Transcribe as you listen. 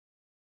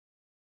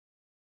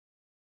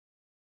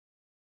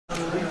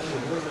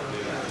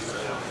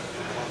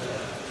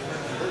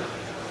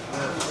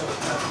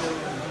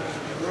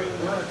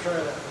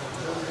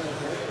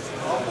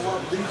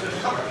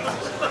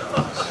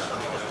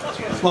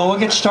Well, we'll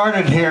get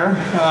started here.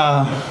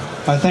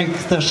 I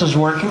think this is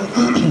working.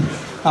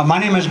 My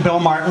name is Bill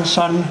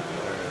Martinson.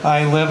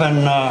 I live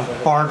in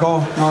Fargo,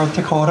 North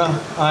Dakota.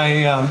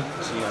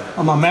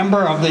 I'm a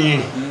member of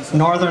the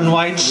Northern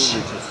Lights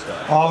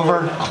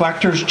Oliver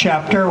Collectors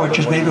chapter, which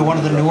is maybe one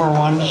of the newer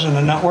ones in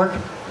the network.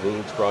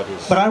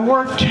 But I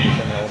worked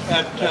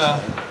at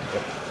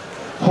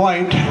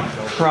White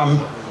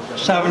from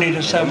 70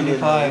 to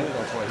 75.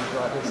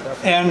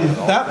 And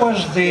that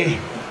was the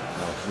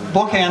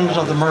bookends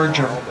of the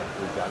merger.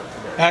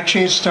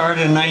 Actually, it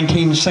started in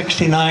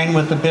 1969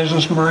 with the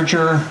business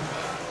merger,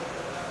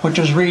 which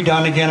was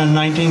redone again in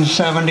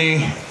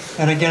 1970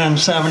 and again in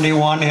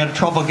 71. They had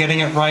trouble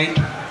getting it right.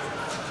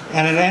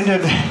 And it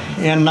ended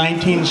in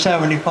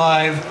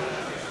 1975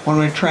 when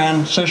we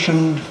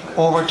transitioned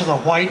over to the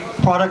White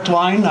product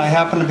line. I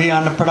happened to be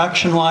on the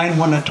production line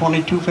when the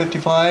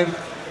 2255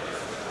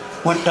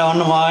 went down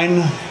the line,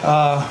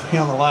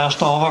 the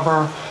last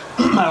Oliver.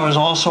 I was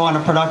also on a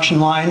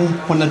production line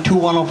when the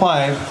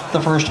 2105,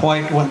 the first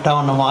White, went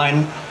down the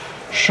line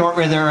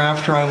shortly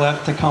thereafter I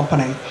left the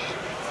company.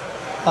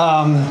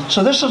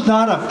 So this is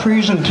not a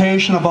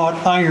presentation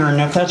about iron.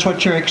 If that's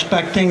what you're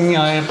expecting,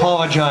 I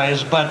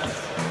apologize, but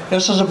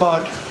this is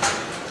about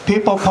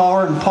people,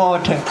 power, and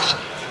politics.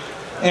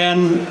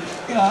 And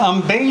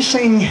I'm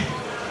basing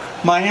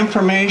my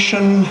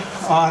information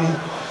on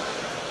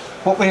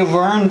what we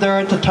learned there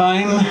at the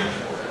time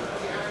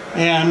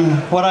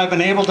and what I've been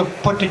able to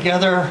put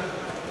together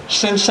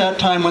since that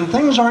time. When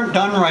things aren't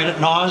done right, it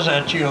gnaws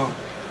at you.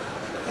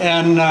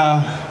 And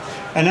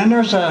then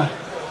there's a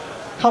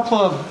couple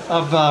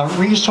of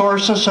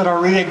resources that are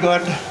really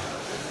good.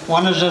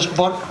 One is this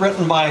book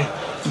written by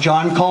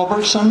John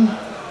Culbertson,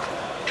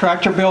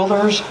 Tractor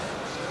Builders.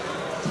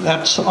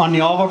 That's on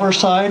the Oliver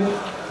side.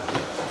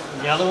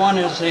 The other one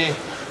is the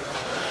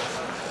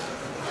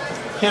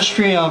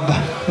History of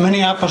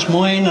Minneapolis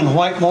Moline and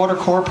White Motor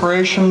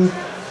Corporation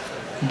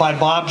by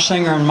Bob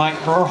Singer and Mike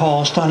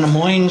Verholst on the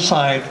Moline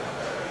side.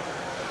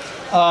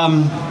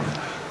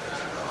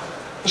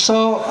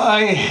 So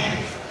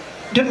I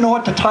didn't know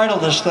what to title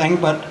this thing,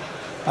 but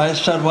I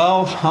said,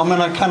 well, I'm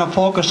going to kind of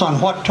focus on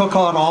what took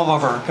out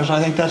Oliver, because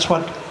I think that's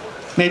what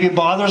maybe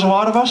bothers a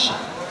lot of us.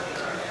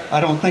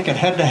 I don't think it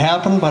had to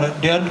happen, but it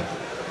did.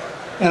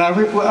 And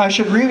I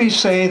should really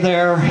say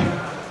there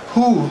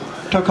who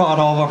took out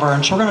Oliver,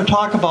 and so we're going to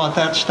talk about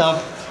that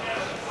stuff.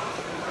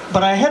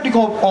 But I had to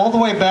go all the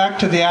way back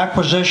to the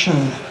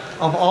acquisition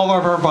of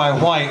Oliver by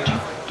White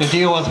to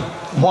deal with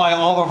why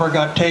Oliver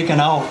got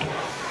taken out.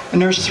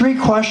 And there's three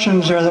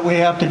questions there that we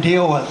have to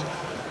deal with.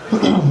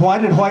 Why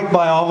did White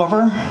buy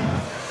Oliver?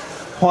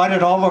 Why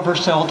did Oliver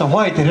sell to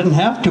White? They didn't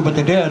have to, but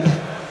they did.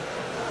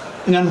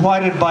 And then why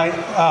did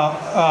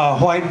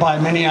White buy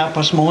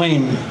Minneapolis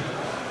Moline?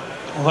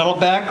 A little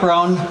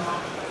background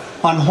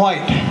on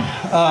White.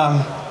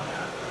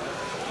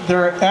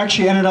 There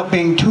actually ended up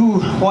being two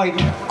White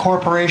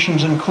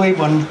corporations in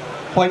Cleveland,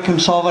 White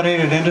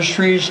Consolidated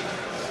Industries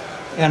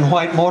and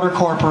White Motor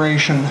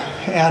Corporation.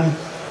 And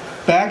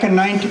back in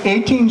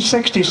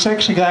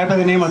 1866, a guy by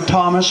the name of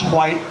Thomas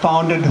White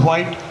founded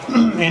White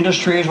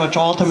Industries, which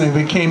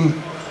ultimately became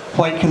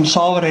White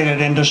Consolidated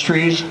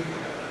Industries,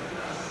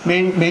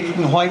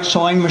 making the White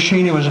sewing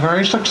machine. He was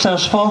very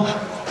successful.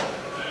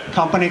 The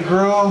company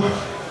grew,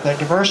 they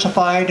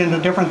diversified into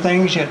different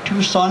things. He had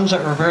two sons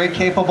that were very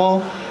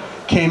capable,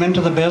 came into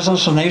the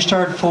business, and they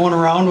started fooling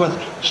around with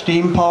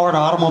steam-powered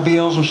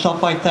automobiles and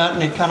stuff like that,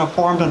 and they kind of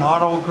formed an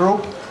auto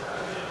group.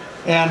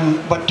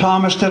 But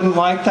Thomas didn't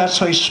like that,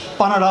 so he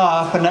spun it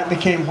off, and that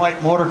became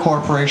White Motor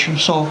Corporation.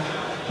 So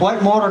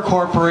White Motor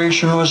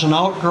Corporation was an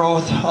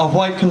outgrowth of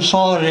White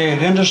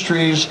Consolidated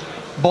Industries,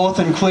 both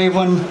in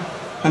Cleveland,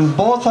 and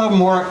both of them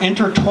were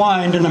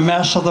intertwined in the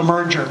mess of the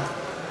merger.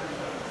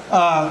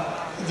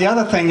 The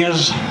other thing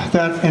is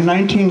that in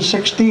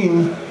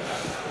 1916,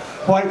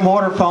 White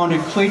Motor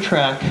founded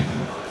Cletrac,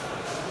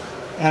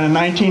 and in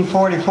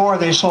 1944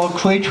 they sold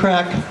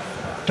Cletrac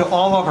to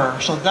Oliver.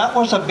 So that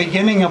was the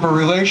beginning of a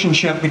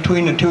relationship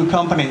between the two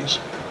companies.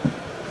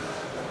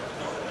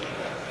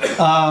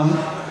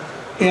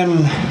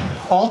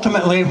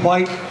 Ultimately,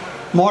 White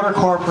Motor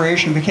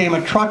Corporation became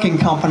a trucking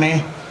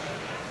company,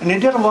 and they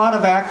did a lot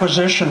of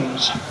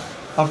acquisitions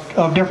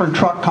of different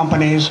truck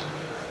companies,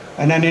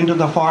 and then into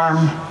the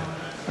farm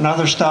and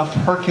other stuff,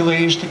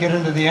 Hercules to get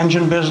into the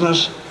engine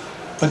business.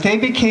 But they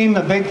became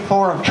the big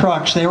four of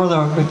trucks. They were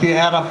if you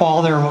add up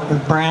all their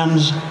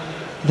brands,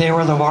 they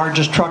were the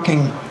largest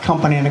trucking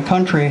company in the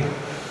country.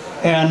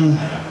 And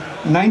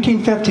in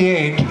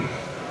 1958,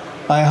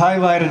 I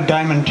highlighted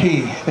Diamond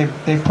T.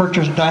 They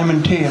purchased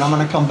Diamond T, and I'm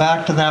going to come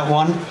back to that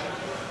one.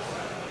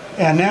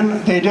 And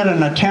then they did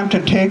an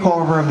attempted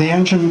takeover of the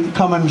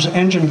Cummins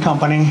Engine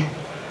Company.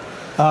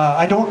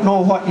 I don't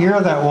know what year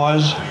that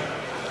was,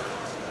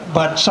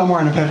 but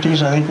somewhere in the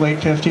 50s, I think late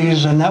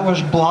 50s, and that was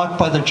blocked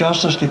by the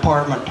Justice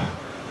Department.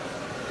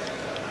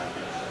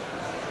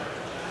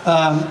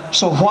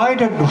 So why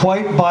did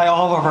White buy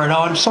Oliver?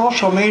 Now in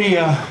social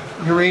media,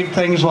 you read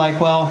things like,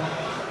 well,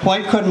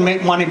 White couldn't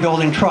make money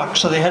building trucks,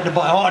 so they had to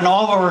buy, oh, and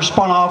Oliver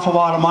spun off a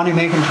lot of money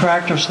making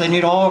tractors, so they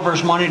need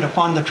Oliver's money to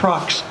fund the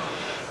trucks.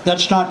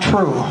 That's not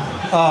true.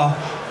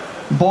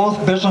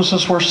 Both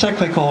businesses were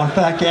cyclical. In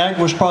fact, ag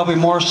was probably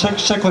more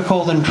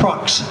cyclical than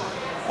trucks.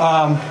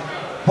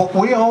 What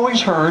we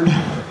always heard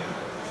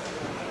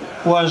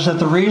was that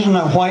the reason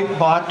that White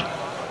bought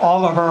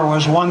Oliver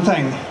was one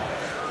thing,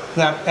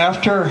 that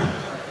after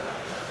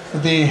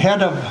the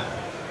head of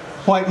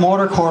White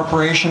Motor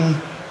Corporation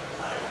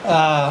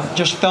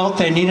just felt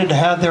they needed to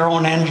have their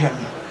own engine.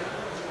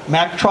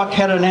 Mack Truck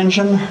had an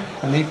engine,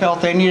 and they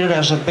felt they needed,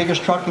 as the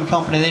biggest trucking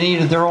company, they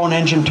needed their own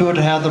engine too,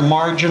 to have the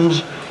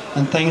margins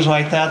and things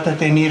like that that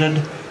they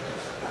needed.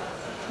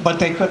 But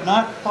they could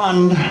not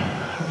fund,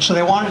 so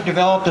they wanted to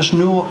develop this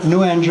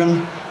new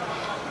engine,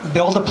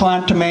 build a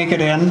plant to make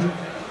it in,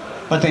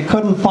 but they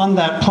couldn't fund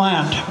that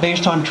plant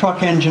based on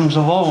truck engines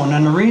alone.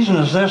 And the reason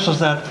is this, is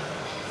that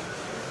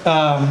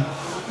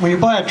when you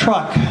buy a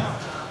truck,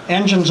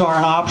 engines are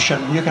an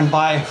option. You can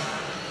buy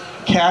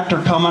Cat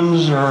or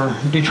Cummins or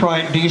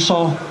Detroit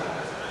diesel.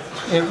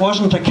 It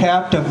wasn't a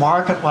captive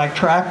market like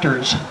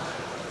tractors.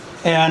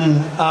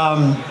 And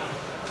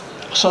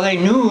so they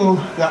knew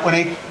that when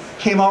they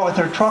came out with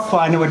their truck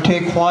line, it would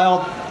take a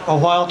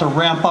while to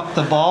ramp up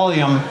the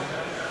volume.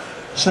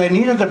 So they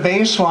needed the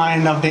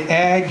baseline of the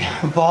ag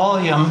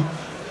volume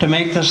to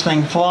make this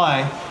thing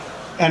fly.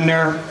 And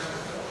their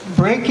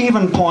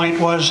break-even point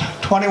was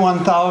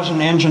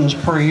 21,000 engines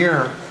per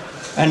year.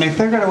 And they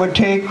figured it would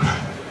take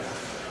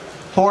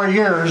 4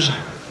 years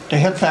to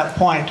hit that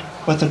point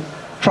with the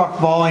truck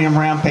volume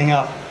ramping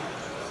up.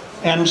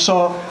 And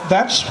so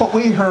that's what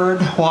we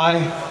heard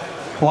why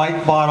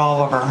White bought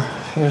Oliver,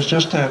 is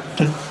just to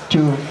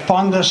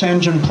fund this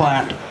engine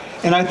plant.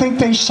 And I think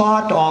they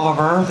sought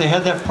Oliver. They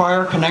had that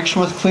prior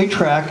connection with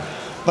Fleetrack,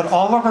 but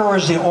Oliver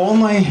was the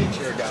only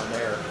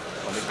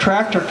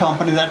tractor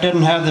company that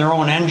didn't have their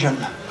own engine.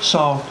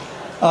 So,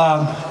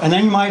 and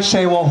then you might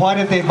say, well, why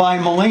did they buy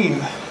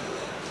Moline?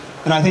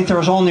 And I think there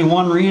was only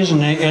one reason.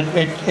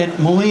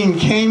 Moline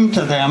came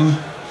to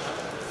them,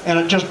 and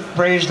it just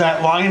raised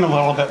that line a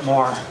little bit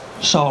more.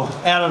 So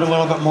added a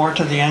little bit more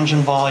to the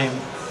engine volume.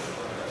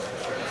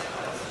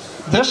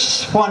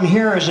 This one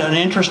here is an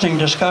interesting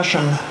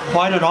discussion.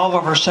 Why did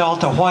Oliver sell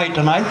to White?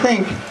 And I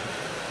think,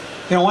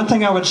 you know, one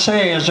thing I would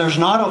say is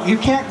you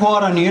can't go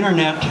out on the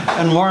internet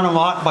and learn a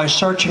lot by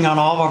searching on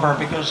Oliver,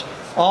 because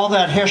all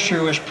that history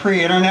was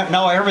pre-internet.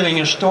 Now everything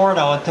is stored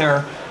out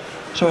there.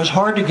 So it's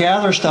hard to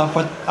gather stuff.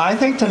 But I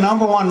think the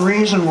number one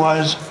reason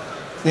was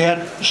they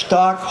had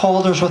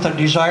stockholders with a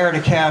desire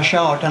to cash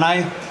out. And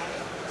I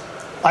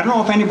don't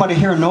know if anybody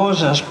here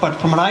knows this, but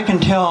from what I can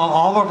tell,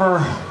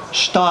 Oliver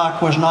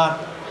stock was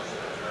not,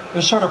 it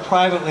was sort of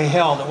privately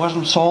held. It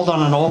wasn't sold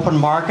on an open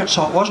market,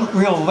 so it wasn't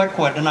real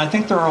liquid. And I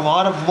think there are a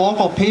lot of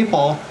local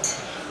people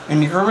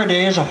in the early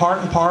days of Hart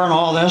and Parr and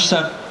all this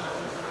that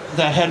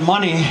had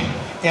money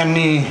in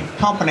the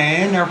company,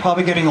 and they're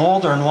probably getting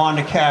older and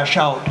wanted to cash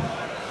out.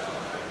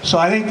 So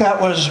I think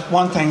that was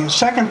one thing. The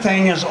second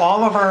thing is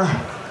Oliver,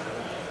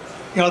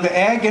 you know, the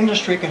ag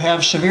industry could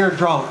have severe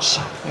droughts.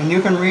 And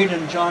you can read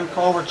in John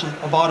Culvert's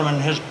about him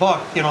in his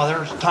book, you know,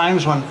 there's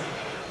times when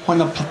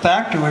the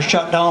factory was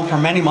shut down for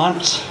many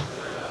months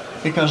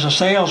because the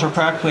sales were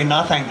practically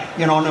nothing,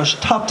 you know, and it was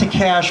tough to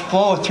cash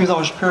flow through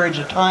those periods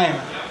of time.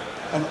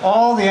 And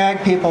all the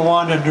ag people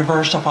wanted to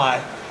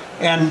diversify.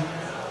 And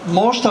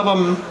most of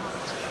them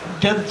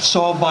did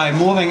so by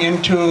moving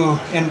into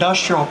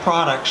industrial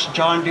products.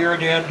 John Deere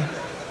did,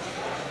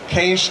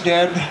 Case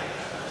did,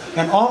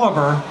 and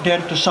Oliver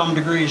did to some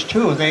degrees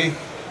too. They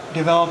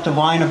developed a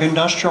line of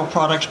industrial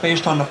products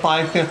based on the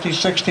 550,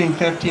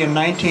 1650, and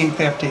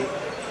 1950.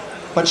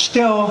 But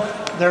still,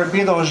 there'd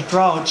be those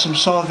droughts, and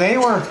so they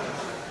were,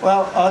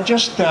 well, I'll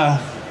just,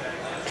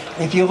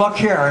 if you look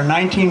here, in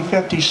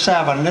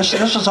 1957, this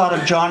is out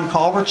of John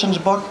Culbertson's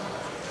book,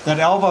 that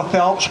Alva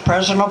Phelps,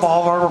 president of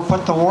Oliver,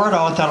 put the word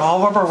out that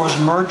Oliver was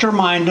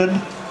merger-minded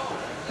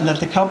and that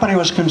the company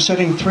was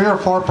considering 3 or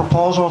 4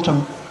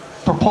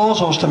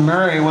 proposals to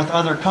marry with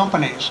other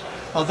companies.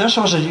 Well, this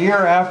was a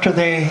year after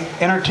they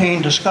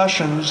entertained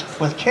discussions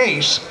with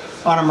Case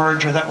on a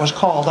merger that was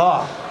called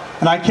off.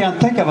 And I can't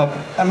think of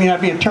I mean,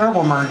 that'd be a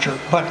terrible merger.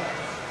 But,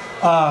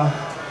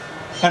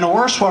 and the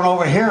worst one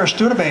over here is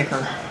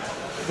Studebaker.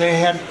 They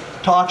had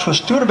talks with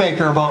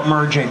Studebaker about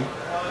merging.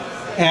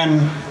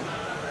 And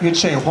you'd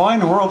say, why in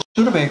the world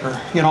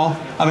Studebaker? You know,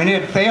 I mean,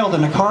 it had failed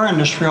in the car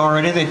industry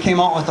already. They came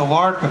out with the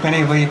Lark, if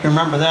anybody can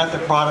remember that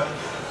brought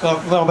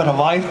a little bit of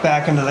life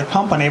back into the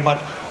company.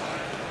 But,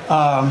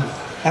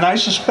 and I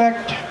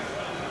suspect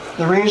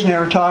the reason they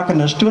were talking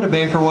to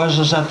Studebaker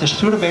is that the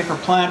Studebaker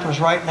plant was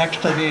right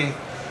next to the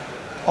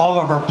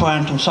Oliver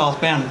plant in South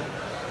Bend.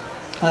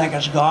 I think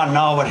it's gone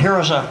now, but here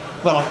was a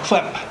little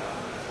clip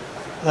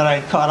that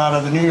I caught out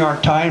of the New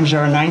York Times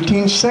there in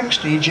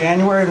 1960,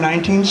 January of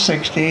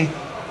 1960,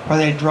 where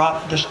they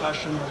dropped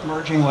discussion of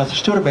merging with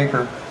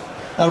Studebaker.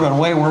 That would have been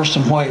way worse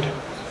than White.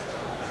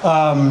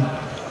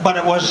 But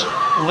it was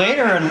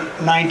later in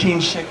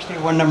 1960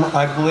 when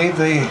I believe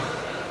the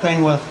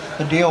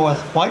deal with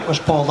White was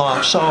pulled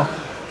off. So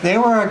they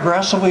were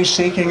aggressively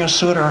seeking a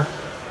suitor.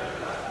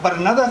 But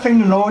another thing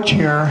to note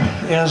here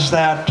is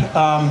that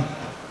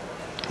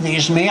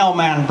these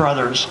Mailman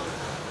brothers,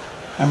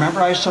 I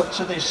remember I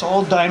said they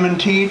sold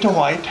Diamond Tea to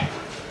White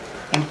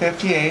in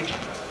 '58.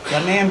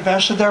 Then they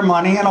invested their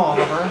money in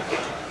Oliver,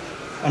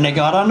 and they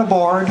got on the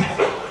board.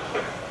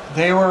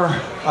 They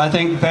were, I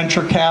think,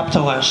 venture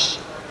capitalists.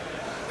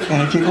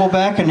 And if you go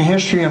back in the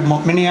history of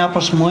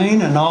Minneapolis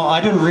Moline, and all,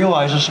 I didn't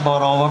realize this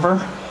about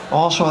Oliver,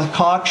 also with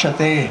Cox, that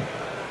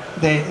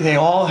they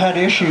all had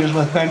issues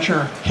with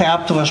venture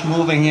capitalists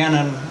moving in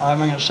and, I'm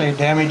going to say,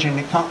 damaging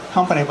the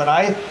company. But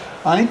I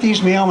think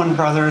these Mailman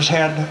brothers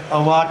had a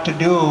lot to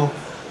do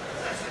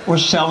with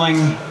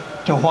selling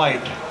to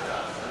White.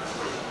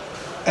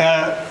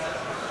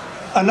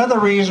 Another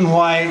reason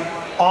why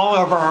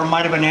Oliver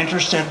might have been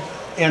interested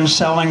in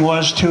selling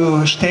was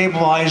to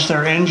stabilize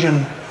their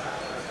engine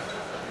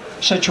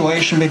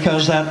situation,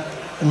 because that,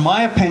 in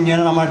my opinion,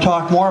 and I'm going to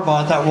talk more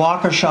about that,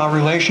 Waukesha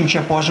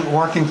relationship wasn't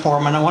working for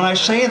them. And when I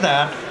say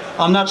that,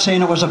 I'm not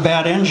saying it was a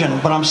bad engine,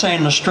 but I'm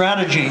saying the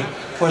strategy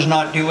was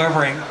not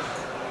delivering.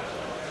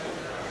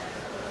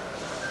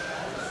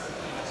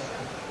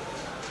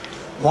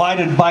 Why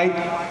did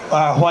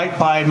White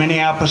buy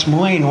Minneapolis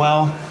Moline?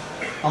 Well,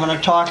 I'm going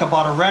to talk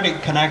about a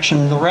Rettig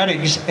connection. The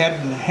Rettigs,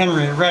 Ed and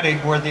Henry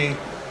Rettig, were the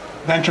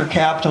venture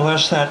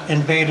capitalists that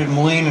invaded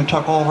Moline and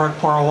took over it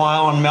for a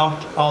while and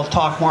milked. I'll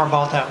talk more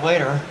about that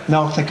later.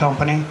 Milked the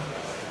company.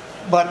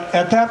 But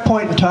at that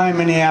point in time,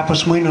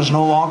 Minneapolis Moline was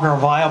no longer a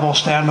viable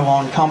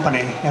standalone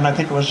company, and I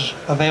think it was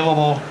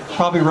available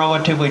probably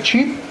relatively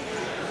cheap.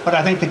 But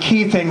I think the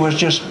key thing was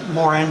just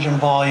more engine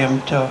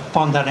volume to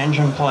fund that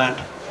engine plant.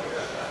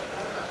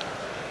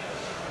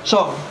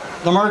 So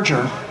the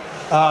merger,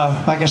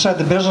 like I said,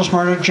 the business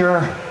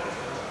merger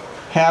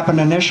happened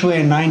initially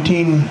in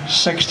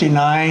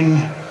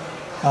 1969.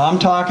 I'm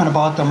talking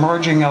about the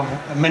merging of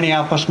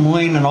Minneapolis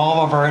Moline and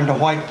Oliver into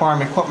White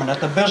Farm Equipment at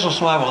the business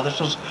level. This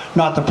is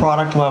not the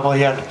product level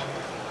yet.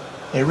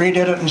 They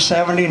redid it in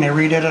 '70 and they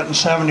redid it in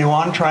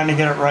 '71, trying to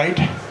get it right,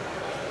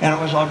 and it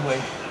was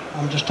ugly.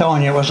 I'm just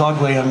telling you, it was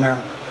ugly in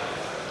there.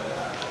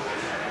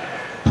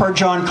 Per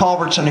John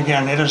Culbertson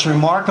again, it is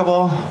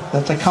remarkable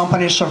that the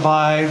company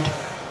survived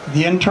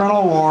the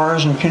internal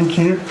wars and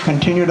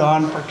continued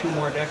on for 2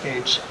 more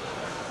decades.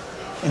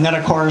 And then,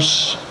 of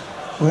course,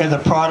 we had the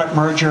product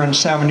merger in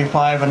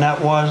 '75, and that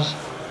was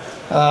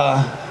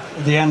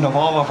the end of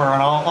Oliver.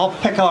 And I'll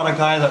pick out a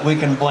guy that we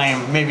can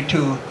blame, maybe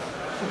 2.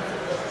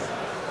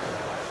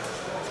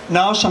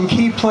 Now some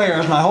key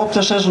players, and I hope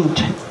this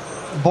isn't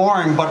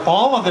boring, but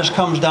all of this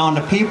comes down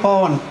to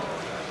people and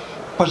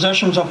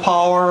positions of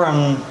power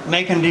and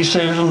making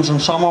decisions,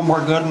 and some of them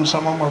were good and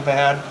some of them were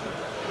bad.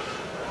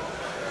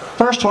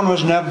 First one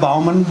was Neb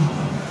Bauman.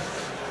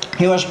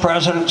 He was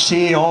president,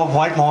 CEO of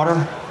White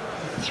Motor.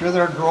 Through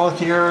their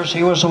growth years,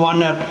 he was the one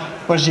that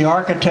was the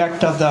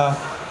architect of the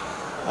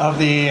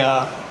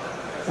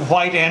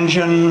White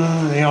engine,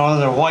 you know,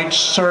 the White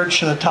surge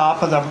to the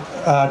top of the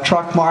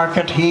truck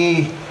market.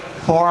 He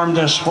formed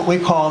this, what we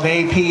called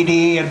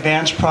APD,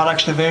 Advanced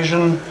Products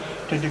Division,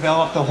 to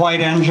develop the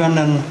White engine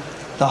and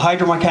the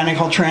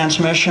hydromechanical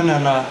transmission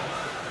and a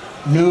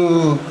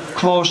new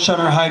closed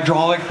center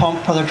hydraulic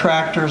pump for the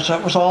tractors.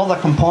 That was all the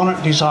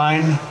component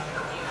design.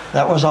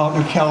 That was out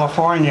in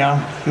California.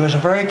 He was a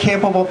very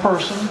capable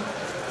person,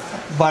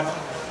 but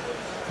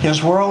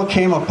his world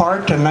came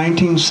apart in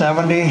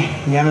 1970.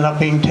 He ended up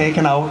being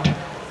taken out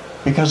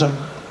because of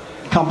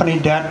company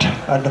debt,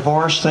 a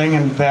divorce thing,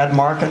 and bad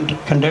market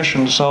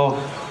conditions. So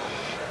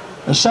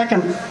the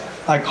second,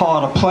 I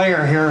call it a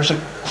player here, is a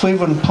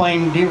Cleveland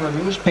Plain Dealer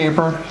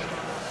newspaper.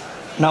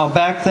 Now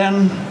back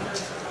then,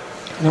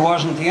 there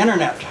wasn't the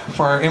internet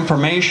for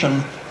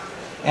information.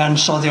 And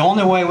so the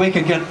only way we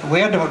could get,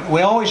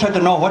 we always had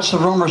to know what's the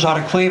rumors out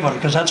of Cleveland,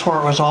 because that's where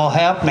it was all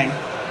happening.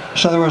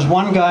 So there was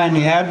one guy in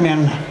the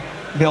admin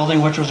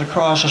building, which was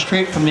across the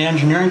street from the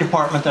engineering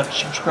department, that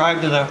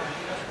subscribed to the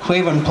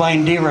Cleveland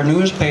Plain Dealer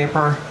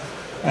newspaper,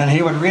 and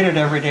he would read it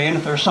every day, and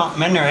if there's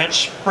something in there, it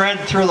spread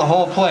through the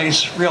whole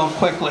place real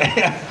quickly.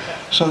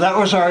 So that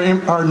was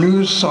our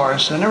news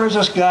source. And there was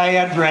this guy,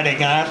 Ed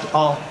Rettig, and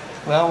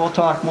well, we'll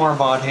talk more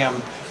about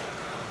him.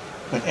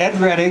 But Ed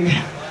Rettig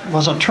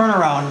was a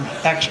turnaround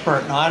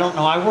expert. Now, I don't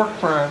know, I worked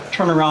for a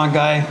turnaround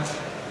guy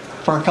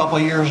for a couple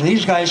of years, and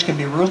these guys can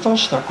be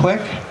ruthless, they're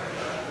quick,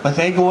 but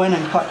they go in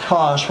and cut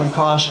costs when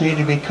costs need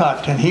to be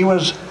cut. And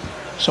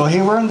so he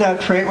learned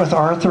that trait with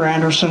Arthur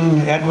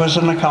Anderson. Ed was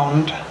an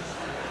accountant,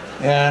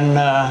 and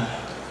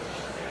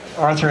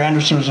Arthur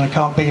Anderson was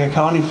a big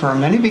accounting firm.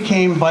 Then he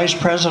became vice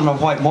president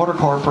of White Motor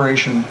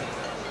Corporation.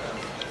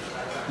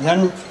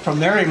 Then from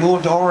there he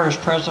moved over as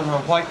president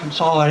of White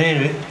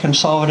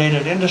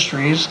Consolidated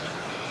Industries.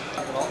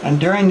 And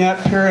during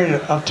that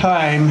period of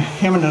time,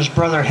 him and his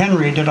brother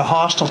Henry did a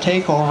hostile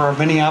takeover of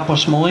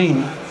Minneapolis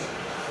Moline.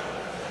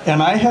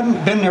 And I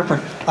hadn't been there for,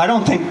 I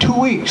don't think, 2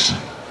 weeks.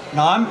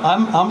 Now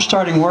I'm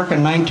starting work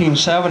in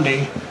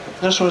 1970,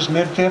 This was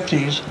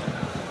mid-50s,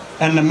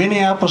 and the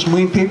Minneapolis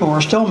Moline people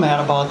were still mad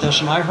about this,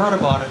 and I heard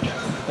about it.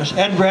 This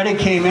Ed Reddy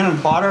came in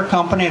and bought our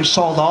company and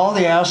sold all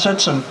the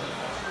assets and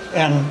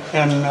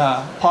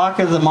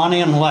pocketed the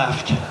money and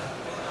left.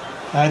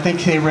 I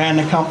think they ran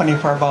the company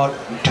for about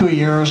 2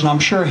 years, and I'm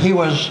sure he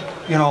was,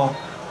 you know,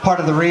 part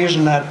of the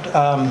reason that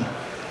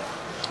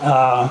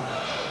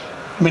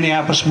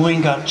Minneapolis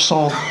Moline got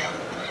sold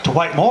to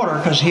White Motor,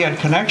 because he had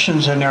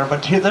connections in there.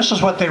 But this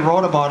is what they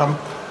wrote about him.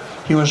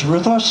 He was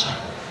ruthless.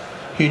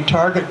 He'd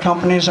target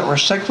companies that were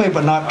sickly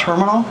but not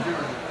terminal.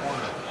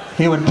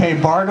 He would pay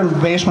bargain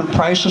basement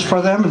prices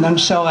for them and then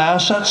sell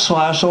assets,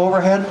 slash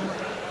overhead,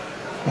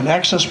 and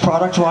excess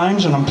product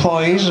lines and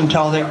employees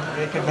until they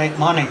could make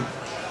money.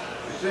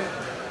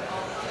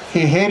 He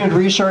hated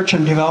research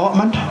and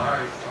development.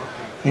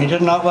 He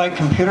did not like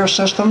computer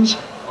systems.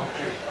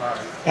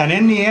 And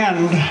in the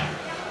end,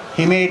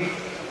 he made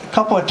a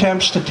couple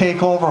attempts to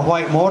take over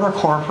White Motor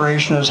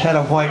Corporation as head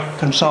of White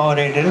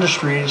Consolidated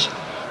Industries.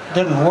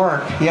 Didn't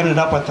work. He ended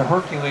up with the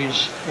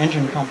Hercules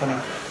Engine Company.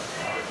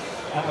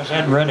 That was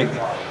Ed Reddick.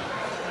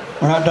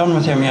 We're not done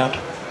with him yet.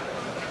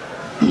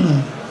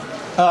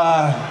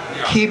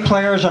 Key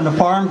players on the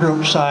farm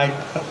group side.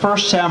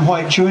 First, Sam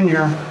White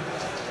Jr.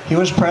 He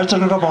was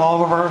president of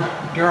Oliver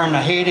during the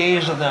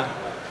heydays of the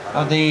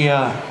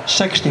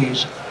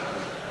 60s.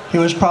 He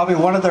was probably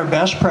one of their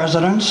best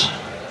presidents.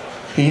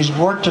 He's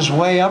worked his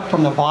way up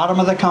from the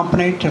bottom of the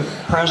company to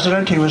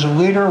president. He was a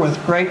leader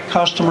with great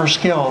customer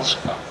skills.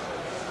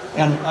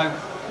 And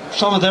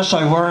some of this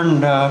I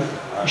learned,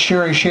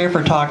 Sherry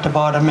Schaefer talked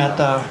about him at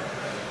the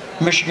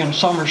Michigan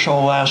Summer Show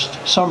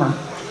last summer.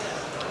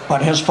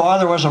 But his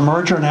father was a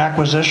merger and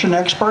acquisition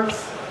expert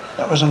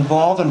that was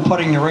involved in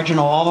putting the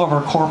original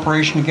Oliver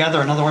Corporation together.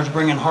 In other words,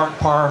 bringing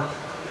Hart-Parr,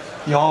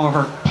 the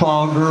Oliver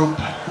Plow Group,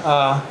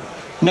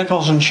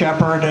 Nichols and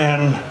Shepard,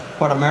 and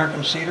what,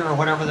 American Cedar, or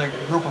whatever the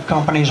group of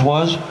companies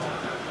was.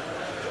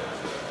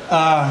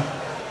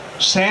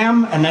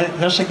 Sam, and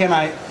this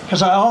again,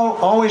 because I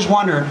always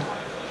wondered,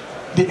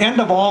 the end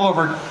of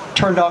Oliver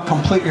turned out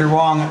completely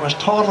wrong. It was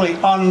totally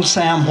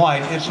un-Sam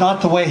White. It's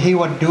not the way he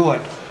would do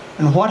it.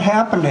 And what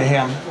happened to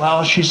him?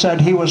 Well, she said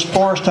he was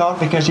forced out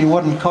because he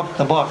wouldn't cook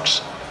the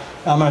books.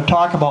 I'm going to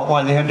talk about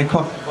why they had to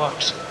cook the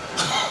books.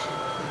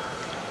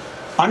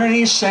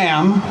 Underneath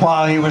Sam,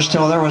 while he was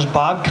still there, was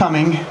Bob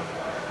Cumming,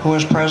 who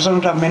was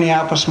president of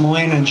Minneapolis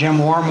Moline, and Jim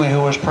Wormley,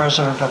 who was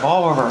president of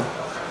Oliver.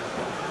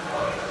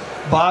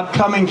 Bob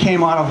Cumming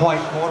came out of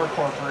White Motor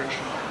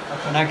Corporation, a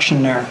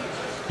connection there.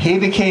 He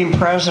became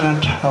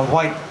president of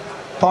White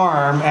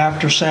Farm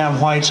after Sam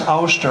White's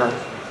ouster.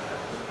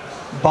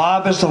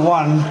 Bob is the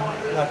one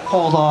that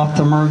pulled off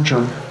the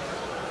merger.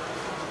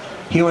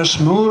 He was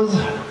smooth,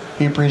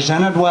 he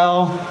presented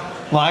well,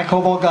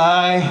 likable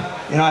guy.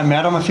 You know, I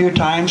met him a few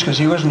times because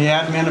he was in the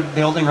admin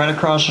building right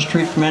across the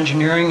street from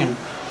engineering, and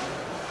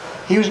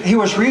he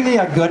was really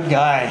a good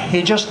guy.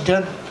 He just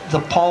did the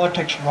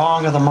politics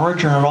wrong of the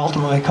merger, and it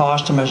ultimately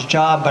cost him his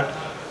job. But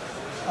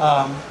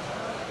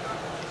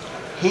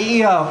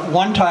he,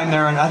 one time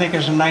there, and I think it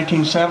was in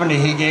 1970,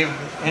 he gave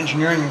the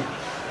engineering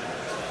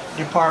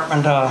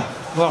department a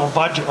little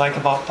budget, like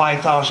about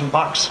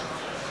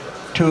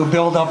 $5,000, to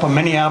build up a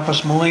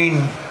Minneapolis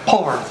Moline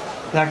puller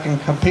that can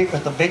compete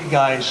with the big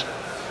guys,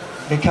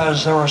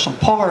 because there were some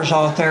pullers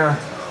out there.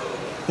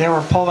 They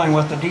were pulling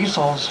with the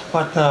diesels,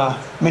 but the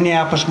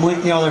Minneapolis Moline,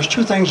 you know, there's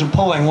two things in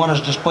pulling. One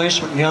is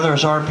displacement, and the other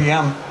is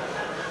RPM.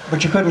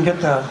 But you couldn't get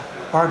the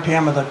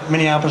RPM of the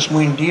Minneapolis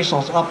Moline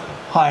diesels up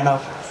high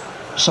enough.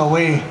 So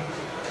we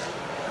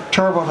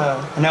turboed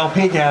an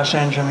LP gas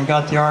engine and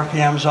got the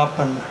RPMs up,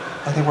 and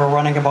I think we're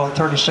running about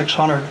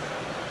 3,600.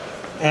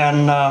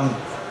 And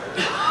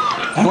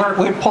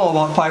we'd pull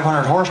about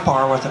 500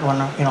 horsepower with it when,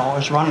 you know, it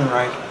was running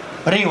right.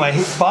 But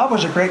anyway, Bob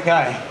was a great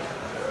guy.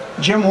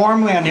 Jim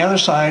Wormley on the other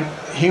side,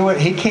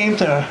 he came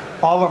to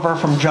Oliver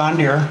from John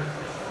Deere.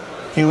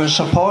 He was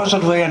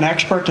supposedly an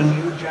expert in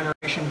new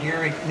generation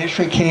Deere. He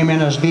initially came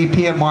in as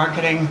VP of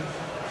marketing,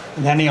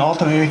 and then he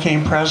ultimately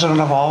became president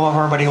of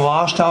Oliver, but he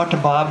lost out to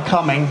Bob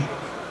Cumming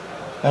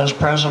as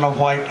president of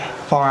White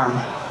Farm.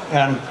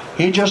 And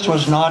he just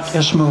was not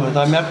as smooth.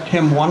 I met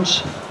him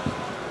once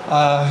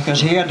because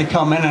he had to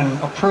come in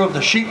and approve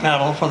the sheet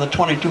metal for the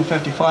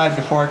 2255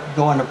 before it could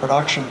go into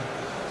production.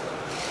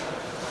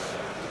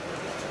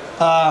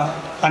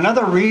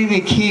 Another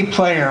really key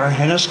player,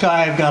 and this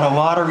guy I've got a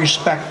lot of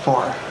respect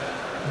for,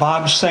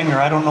 Bob Singer.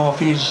 I don't know if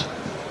he's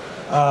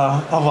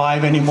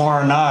alive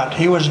anymore or not.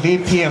 He was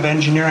VP of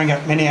engineering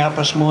at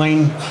Minneapolis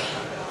Moline.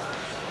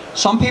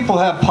 Some people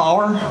have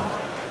power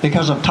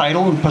because of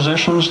title and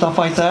position and stuff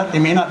like that. They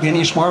may not be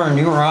any smarter than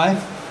you or I,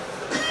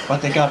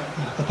 but they got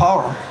the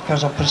power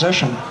because of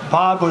position.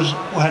 Bob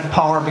had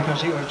power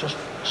because he was just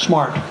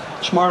smart,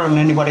 smarter than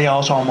anybody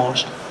else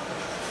almost.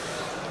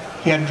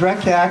 He had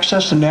direct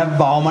access to Nev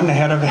Bauman, the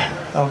head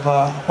of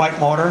White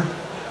Motor.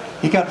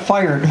 He got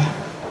fired,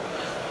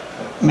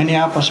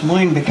 Minneapolis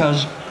Moline,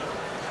 because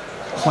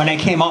when they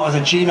came out with the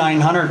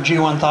G900,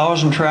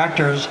 G1000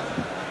 tractors,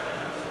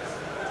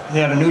 they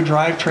had a new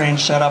drivetrain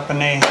set up,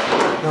 and they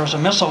there was a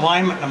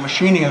misalignment in the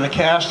machining of the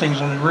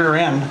castings in the rear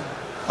end.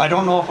 I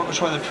don't know if it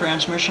was where the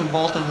transmission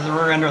bolted to the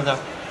rear end or the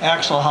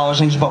axle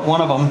housings, but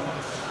one of them.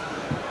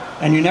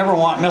 And you never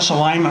want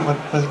misalignment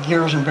with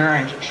gears and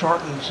bearings. It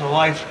shortens the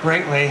life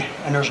greatly,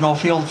 and there's no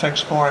field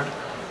fix for it.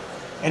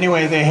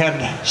 Anyway, they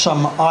had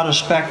some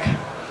out-of-spec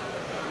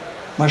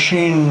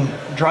machine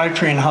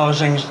drivetrain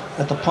housings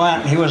at the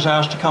plant, and he was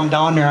asked to come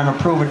down there and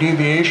approve a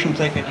deviation if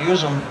they could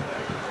use them,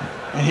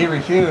 and he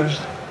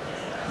refused,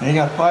 and he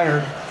got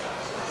fired.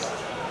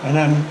 And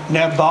then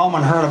Ned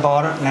Bauman heard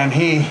about it, and then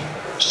he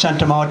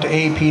sent him out to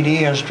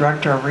APD as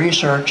director of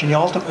research, and he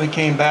ultimately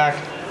came back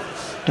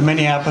to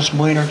Minneapolis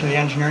Moline to the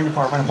engineering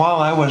department while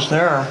I was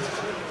there.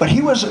 But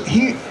he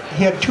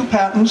had 2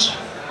 patents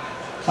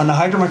on the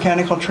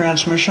hydromechanical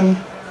transmission.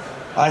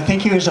 I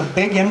think he was a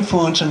big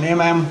influence in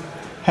MM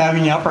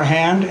having the upper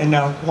hand in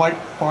the White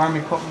Farm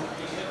Equipment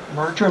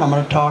merger, and I'm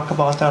going to talk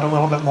about that a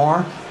little bit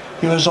more.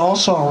 He was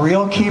also a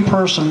real key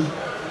person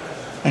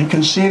in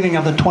conceiving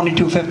of the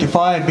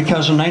 2255,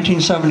 because in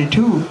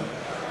 1972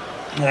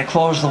 they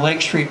closed the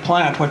Lake Street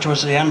plant, which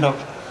was the end of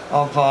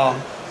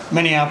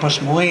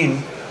Minneapolis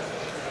Moline.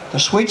 The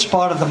sweet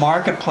spot of the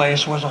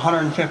marketplace was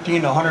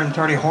 115 to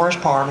 130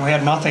 horsepower, and we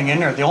had nothing in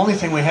there. The only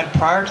thing we had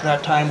prior to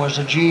that time was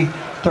the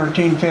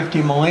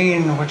G1350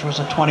 Moline, which was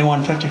a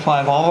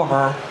 2155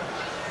 Oliver.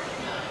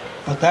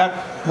 But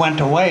that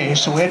went away,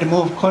 so we had to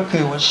move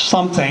quickly with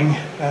something,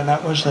 and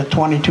that was the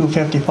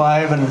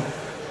 2255, and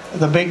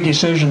the big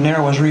decision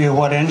there was really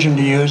what engine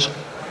to use.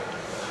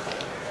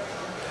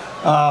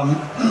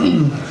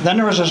 Then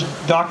there was this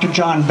Dr.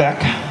 John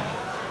Beck.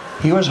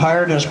 He was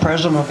hired as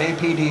president of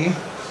APD.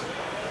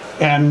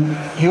 And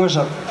he was,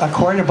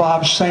 according to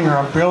Bob Singer,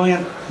 a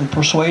brilliant and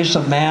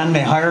persuasive man.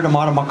 They hired him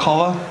out of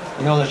McCullough,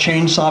 you know, the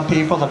chainsaw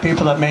people, the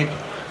people that make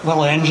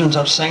little engines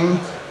that sing.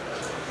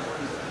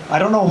 I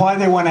don't know why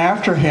they went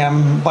after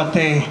him, but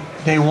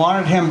they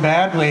wanted him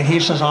badly. He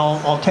says,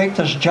 I'll take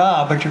this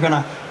job, but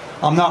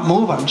I'm not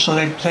moving. So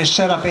they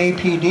set up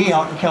APD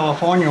out in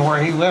California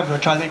where he lived,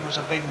 which I think was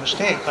a big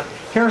mistake. But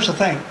here's the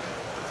thing.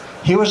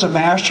 He was a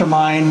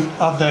mastermind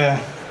of the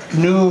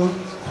new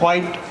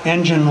white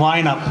engine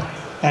lineup.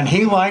 And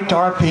he liked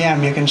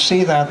RPM, you can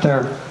see that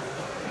there.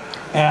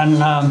 And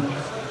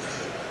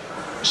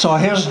so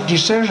his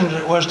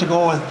decision was to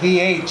go with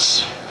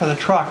V8s for the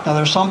truck. Now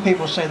there's some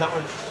people say that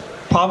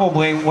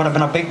probably would have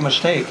been a big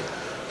mistake.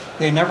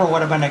 They never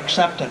would have been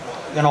accepted,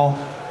 you know.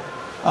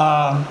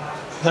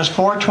 This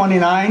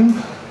 429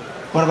 would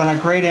have been a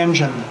great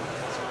engine.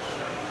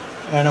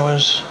 And it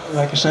was,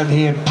 like I said,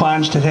 he had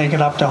plans to take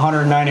it up to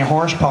 190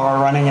 horsepower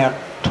running at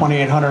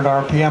 2,800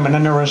 RPM. And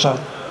then there was a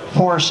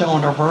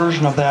 4-cylinder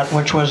version of that,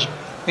 which was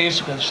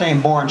basically the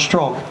same bore and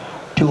stroke,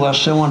 2 less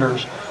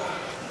cylinders.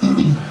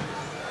 The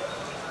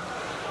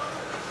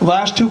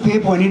last 2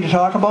 people we need to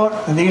talk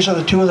about, and these are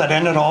the 2 that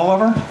ended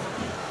Oliver.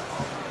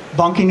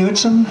 Bunky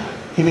Knudsen,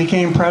 he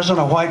became president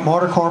of White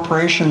Motor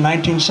Corporation in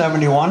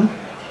 1971.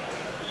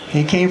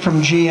 He came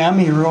from GM,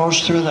 he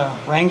rose through the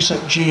ranks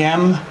at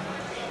GM.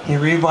 He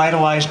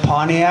revitalized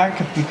Pontiac,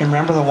 if you can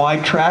remember the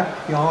wide track,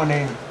 you know, when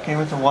they came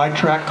with the wide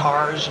track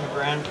cars and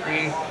Grand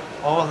Prix.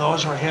 All of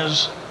those were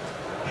his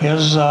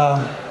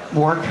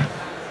work.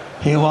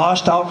 He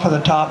lost out for the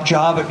top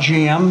job at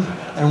GM,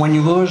 and when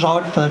you lose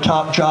out for the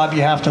top job,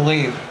 you have to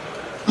leave.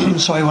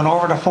 So he went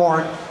over to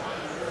Ford,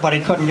 but he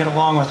couldn't get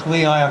along with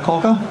Lee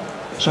Iacocca,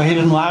 so he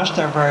didn't last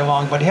there very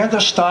long. But he had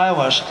this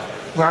stylist,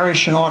 Larry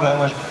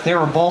Shinoda, they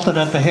were bolted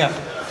at the hip.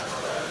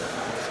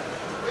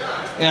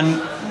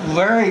 And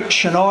Larry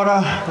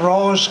Shinoda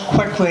rose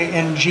quickly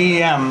in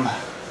GM.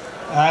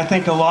 I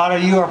think a lot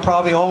of you are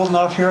probably old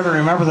enough here to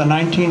remember the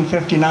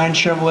 1959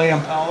 Chevrolet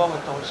Impala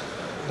with those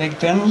big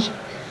fins.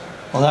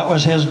 Well, that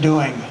was his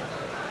doing.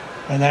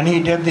 And then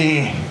he did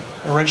the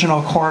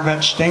original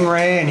Corvette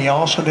Stingray, and he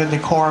also did the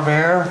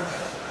Corvair.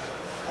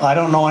 I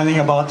don't know anything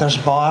about this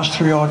Boss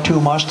 302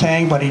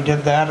 Mustang, but he did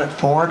that at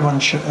Ford when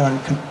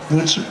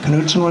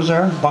Knudsen was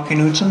there, Bunky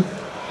Knudsen.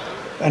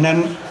 And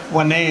then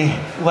when they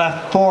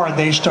left Ford,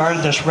 they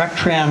started this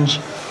Rectrans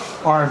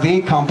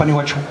RV company,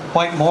 which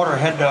White Motor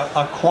had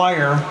to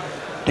acquire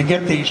to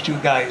get these 2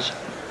 guys.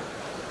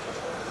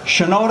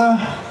 Shinoda,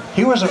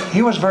 he was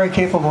a very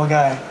capable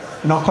guy,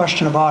 no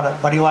question about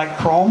it, but he liked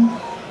chrome,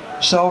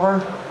 silver,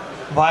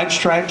 vibe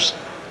stripes,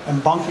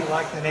 and Bunky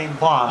liked the name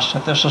Boss,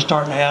 if this is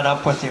starting to add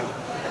up with you.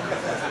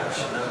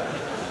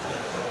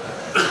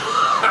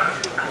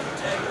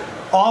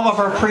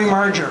 Oliver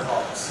pre-merger.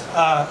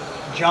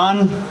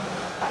 John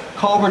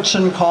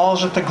Culbertson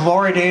calls it the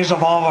glory days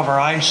of Oliver.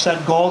 I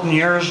said golden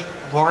years,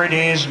 glory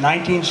days,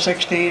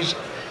 1960s,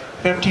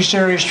 50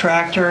 series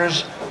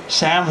tractors.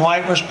 Sam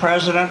White was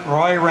president.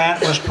 Roy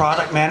Rant was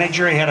product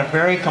manager. He had a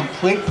very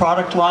complete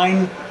product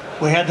line.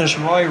 We had this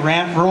Roy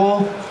Rant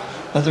rule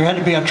that there had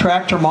to be a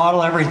tractor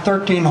model every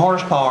 13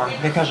 horsepower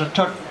because it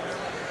took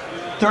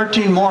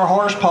 13 more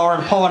horsepower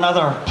to pull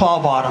another plow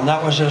bottom.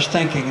 That was his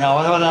thinking. Now,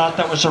 whether or not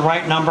that was the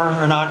right number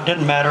or not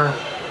didn't matter.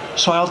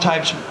 Soil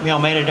types, you know,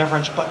 made a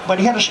difference, but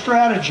he had a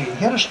strategy. He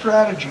had a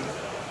strategy,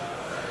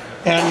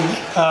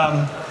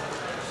 and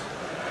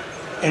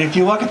And if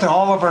you look at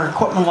all of our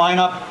equipment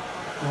lineup,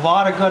 a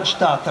lot of good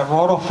stuff. The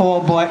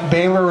rotofull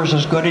baler was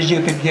as good as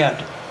you could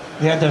get.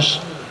 They had this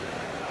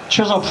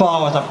chisel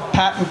plow with a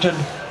patented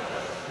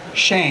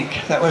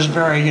shank that was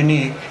very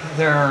unique.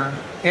 Their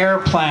air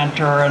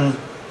planter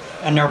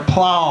and their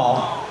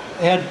plow.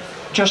 They had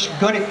just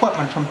good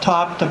equipment from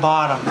top to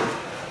bottom.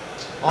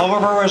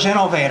 Oliver was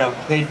innovative.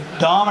 They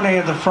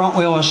dominated the front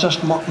wheel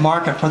assist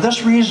market. For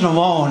this reason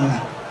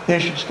alone,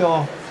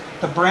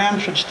 the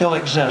brand should still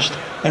exist,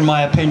 in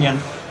my opinion.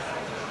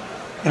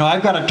 You know,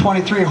 I've got a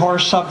 23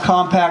 horse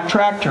subcompact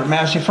tractor,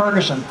 Massey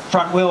Ferguson,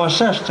 front wheel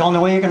assist. The only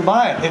way you can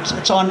buy it.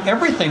 It's on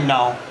everything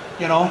now,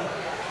 you know.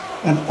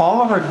 And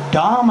Oliver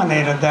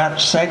dominated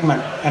that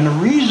segment. And the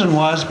reason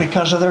was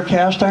because of their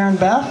cast iron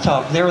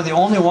bathtub. They were the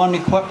only one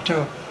equipped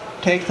to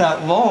take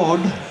that load,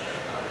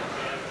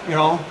 you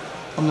know,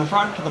 from the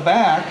front to the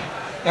back.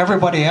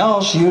 Everybody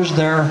else used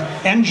their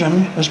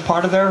engine as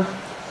part of their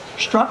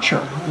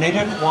structure. And they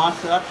didn't want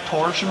that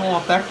torsional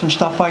effect and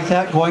stuff like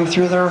that going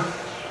through their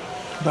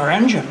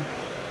engine.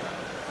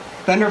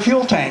 Fender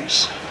fuel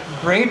tanks.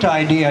 Great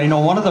idea. You know,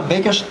 one of the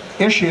biggest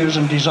issues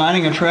in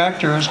designing a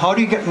tractor is how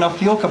do you get enough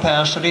fuel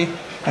capacity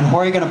and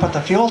where are you going to put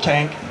the fuel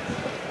tank?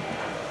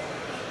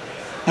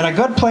 And a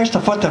good place to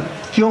put the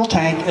fuel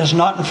tank is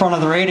not in front of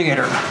the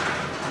radiator.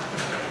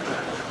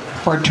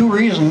 For two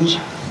reasons.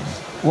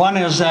 One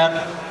is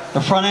that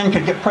the front end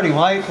could get pretty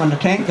light when the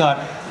tank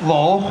got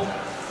low.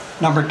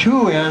 Number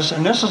two is,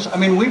 and this is, I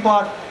mean, we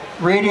bought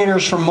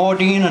radiators from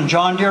Modine and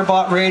John Deere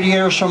bought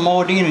radiators from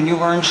Modine and you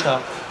learned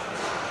stuff.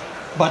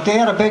 But they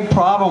had a big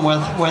problem with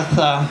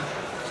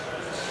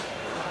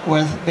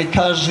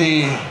because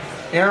the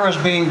air was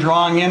being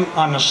drawn in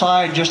on the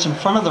side just in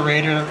front of the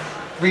radiator,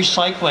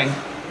 recycling,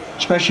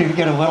 especially if you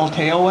get a little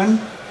tailwind.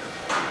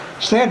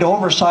 So they had to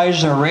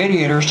oversize their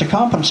radiators to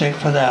compensate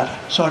for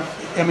that. So,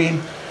 I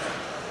mean,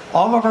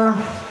 Oliver,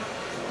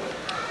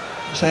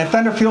 say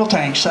Fender fuel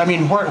tanks, I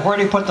mean, where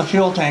do you put the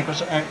fuel tank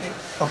was a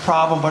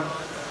problem, but,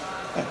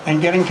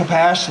 and getting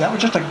capacity, that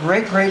was just a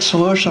great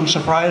solution. I'm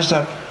surprised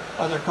that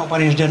other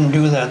companies didn't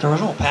do that. There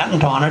was no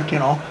patent on it, you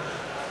know.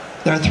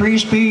 They're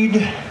 3-speed,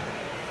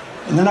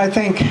 and then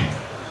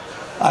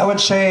I would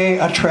say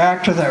a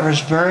tractor that was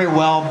very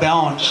well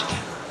balanced.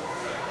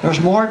 There's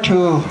more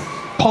to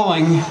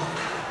pulling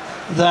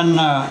than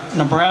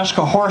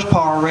Nebraska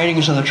horsepower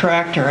ratings of the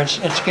tractor.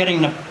 It's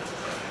getting the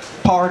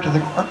power to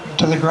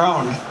the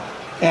ground.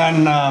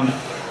 And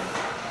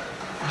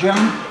Jim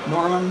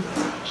Norman,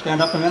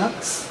 stand up a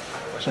minute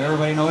so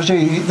everybody knows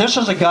you. This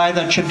is a guy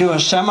that should do a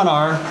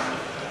seminar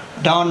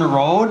down the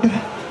road,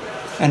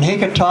 and he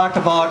could talk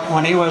about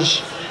when he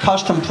was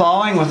custom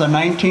plowing with a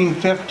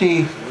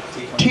 1950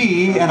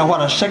 T and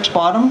a 6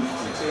 bottom,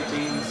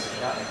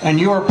 and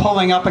you were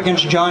pulling up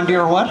against John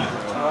Deere what?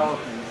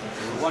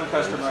 One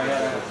customer I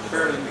had a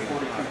fairly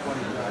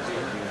 4220 John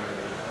Deere,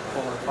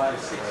 pulling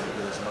 560.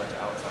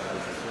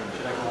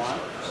 Should I go on?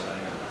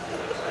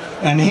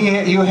 And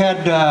you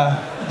had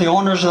the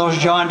owners of those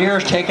John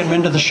Deeres taking them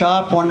into the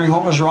shop wondering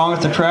what was wrong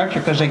with the tractor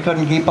because they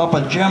couldn't keep up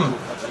with Jim.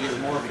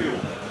 More fuel.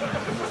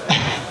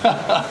 I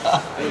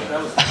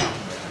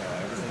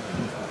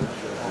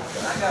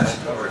got a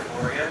story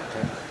for you.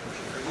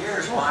 For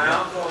years, my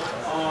uncle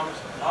owned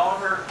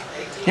Oliver.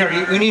 Here,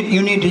 you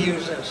need to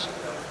use this.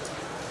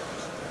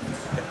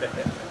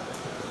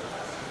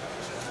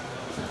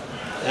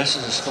 This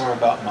is a story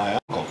about my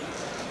uncle.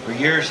 For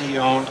years he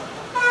owned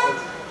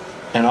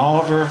an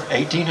Oliver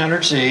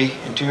 1800C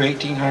and two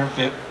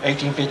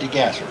 1850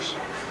 gassers.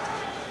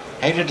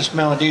 Hated the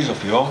smell of diesel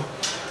fuel,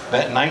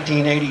 but in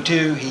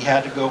 1982 he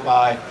had to go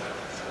buy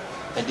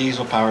a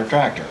diesel powered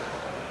tractor.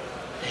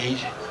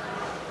 He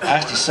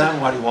asked his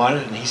son what he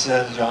wanted and he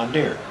said John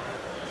Deere.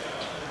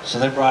 So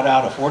they brought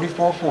out a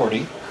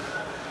 4440.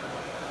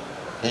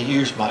 They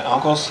used my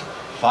uncle's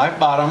 5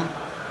 bottom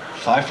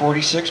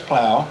 546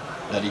 plow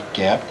that he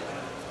kept.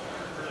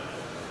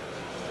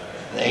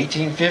 The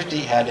 1850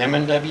 had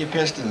M&W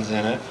pistons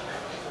in it,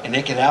 and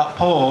it could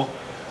outpull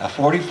a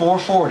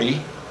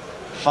 4440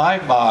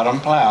 5 bottom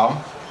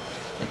plow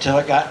until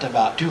it got to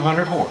about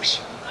 200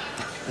 horse.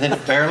 Then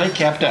it barely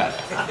kept up.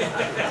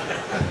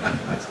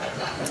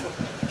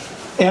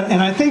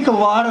 And I think a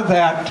lot of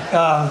that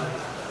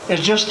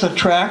is just the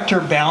tractor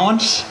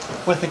balance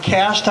with the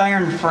cast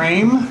iron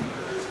frame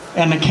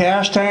and the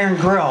cast iron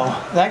grill.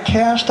 That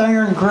cast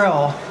iron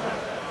grill,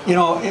 you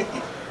know,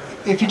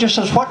 if you just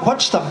says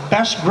what's the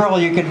best grill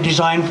you could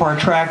design for a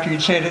tractor,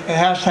 you'd say it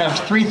has to have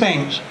 3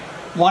 things.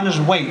 One is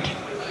weight,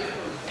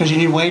 because you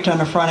need weight on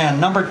the front end.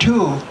 Number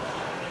 2,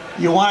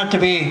 you want it to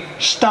be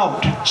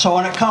stout, so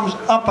when it comes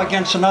up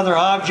against another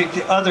object,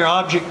 the other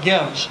object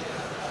gives.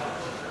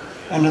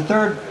 And the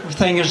third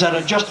thing is that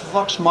it just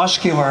looks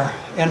muscular.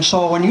 And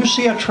so when you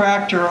see a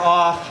tractor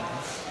off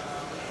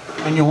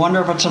and you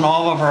wonder if it's an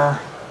Oliver,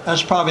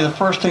 that's probably the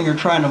first thing you're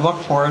trying to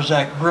look for is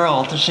that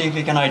grill to see if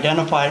you can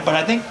identify it. But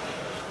I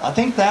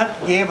think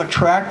that gave a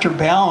tractor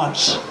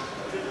balance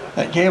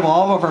that gave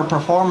Oliver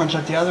performance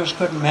that the others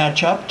couldn't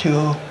match up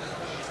to.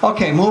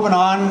 Okay, moving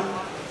on.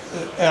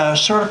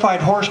 Certified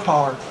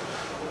horsepower.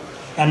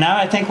 And that,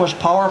 I think, was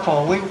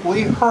powerful.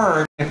 We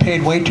heard they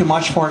paid way too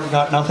much for it and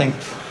got nothing,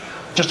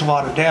 just a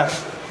lot of debt.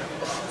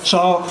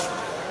 So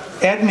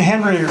Ed and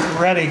Henry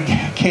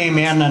Rettig came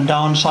in and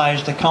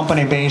downsized the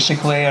company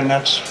basically, and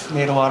that's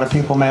made a lot of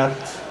people mad.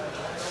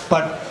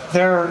 But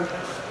their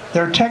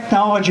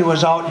technology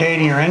was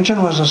outdated. Your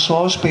engine was a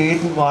slow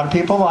speed. A lot of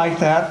people liked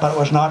that, but it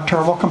was not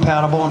turbo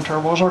compatible, and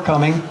turbos were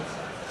coming.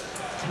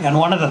 And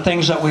one of the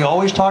things that we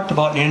always talked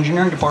about in the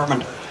engineering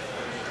department,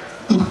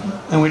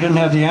 and we didn't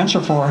have the answer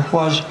for,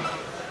 was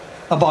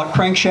about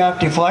crankshaft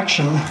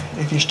deflection.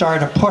 If you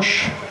started to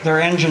push their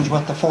engines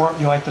with the four,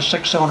 like the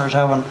 6 cylinders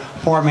having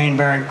 4 main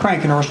bearing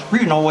crank, and there was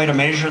really no way to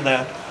measure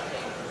that.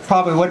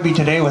 Probably would be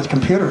today with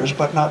computers,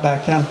 but not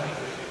back then.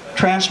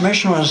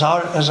 Transmission was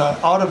as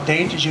out of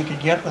date as you could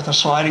get with the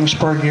sliding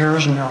spur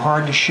gears, and they're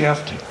hard to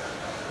shift.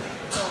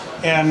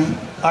 And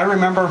I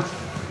remember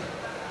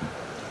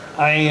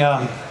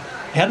I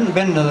hadn't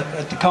been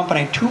at the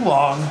company too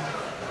long,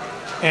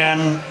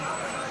 and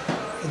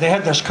they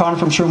had this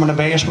conference room in the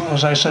basement.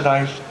 As I said,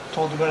 I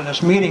told to go to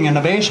this meeting in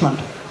the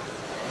basement.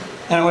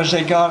 And it was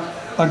they got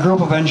a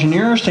group of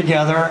engineers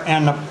together,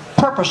 and the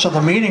purpose of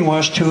the meeting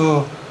was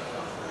to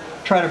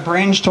try to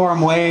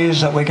brainstorm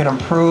ways that we could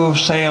improve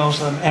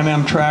sales of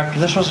MM tractor.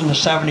 This was in the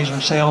 70s when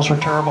sales were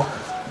terrible.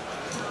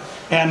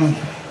 And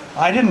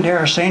I didn't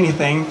dare say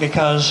anything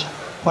because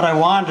what I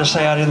wanted to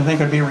say I didn't think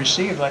would be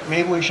received. Like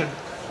maybe we should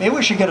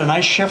get a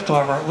nice shift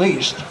lever at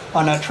least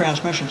on that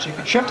transmission so you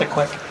could shift it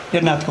quick.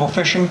 Didn't have to go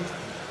fishing.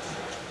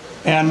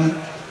 And,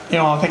 you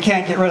know, if they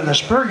can't get rid of the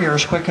spur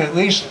gears quick, at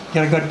least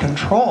get a good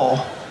control,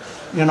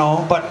 you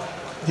know. But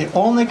the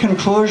only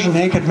conclusion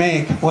they could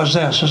make was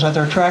this, is that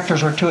their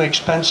tractors were too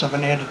expensive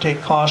and they had to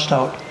take cost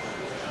out.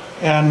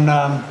 And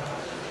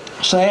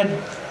so they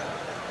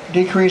had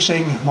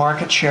decreasing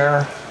market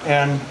share.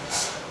 And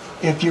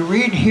if you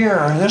read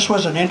here, this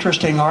was an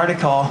interesting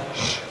article,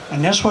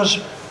 and this was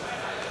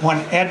when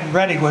Ed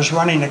Rettig was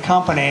running the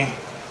company,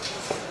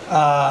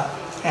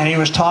 and he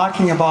was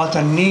talking about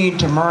the need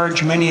to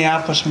merge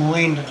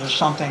Minneapolis-Moline into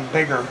something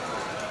bigger.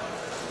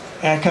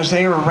 Because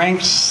they were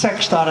ranked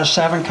 6th out of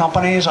 7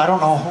 companies. I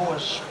don't know who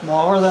was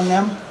smaller than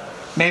them.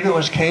 Maybe it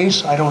was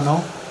Case, I don't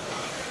know.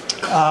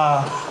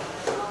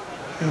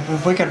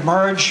 If we could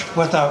merge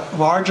with a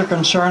larger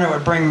concern, it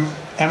would bring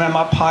MM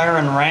up higher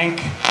in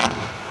rank.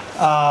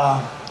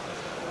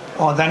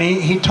 Well, then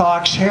he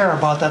talks here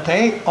about that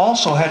they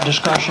also had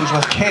discussions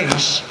with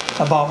Case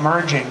about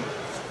merging.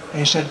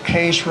 He said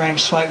Case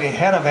ranked slightly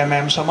ahead of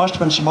MM, so it must have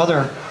been some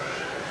other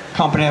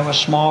company that was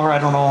smaller. I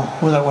don't know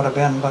who that would have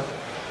been. But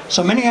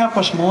so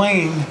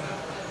Minneapolis-Moline,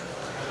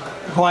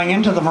 going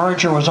into the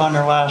merger, was on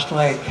their last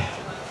leg.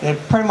 They'd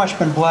pretty much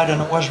been bled,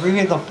 and it was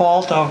really the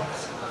fault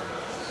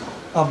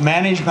of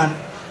management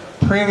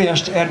previous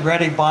to Ed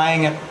Rettig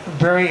buying it.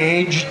 Very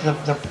aged.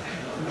 The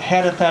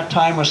head at that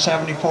time was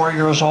 74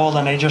 years old,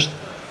 and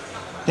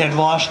they'd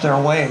lost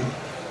their way.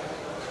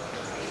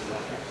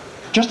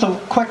 Just a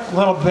quick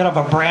little bit of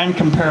a brand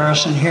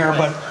comparison here,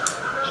 but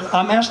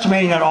I'm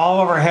estimating that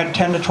Oliver had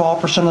 10 to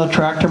 12% of the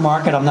tractor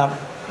market.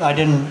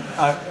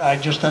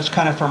 That's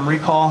kind of from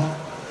recall.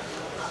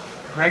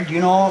 Greg, do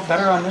you know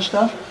better on this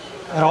stuff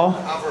at all?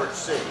 I've heard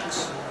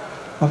 6.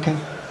 Okay.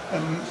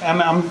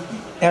 I'm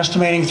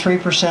estimating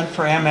 3%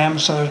 for MM,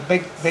 so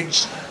there's big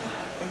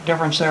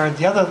difference there.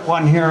 The other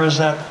one here is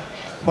that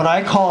what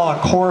I call a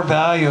core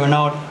value.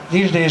 Now,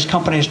 these days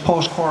companies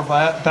post core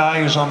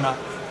values on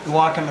you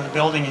walk into the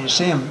building and you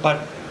see them,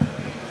 but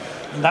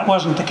that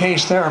wasn't the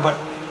case there. But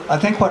I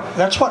think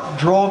that's what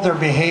drove their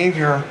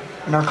behavior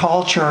and their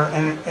culture.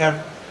 And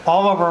at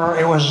Oliver,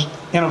 it was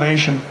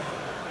innovation,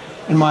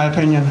 in my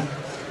opinion.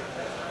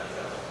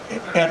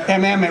 At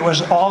MM, it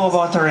was all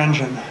about their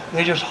engine.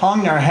 They just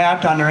hung their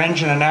hat on their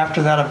engine, and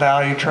after that, a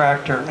value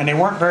tractor. And they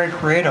weren't very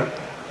creative.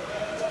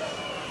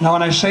 Now,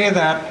 when I say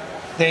that,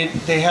 they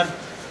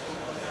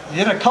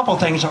did a couple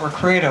things that were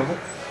creative.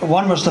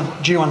 One was the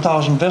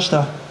G1000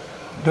 Vista,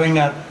 doing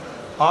that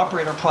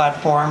operator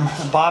platform.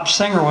 And Bob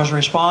Singer was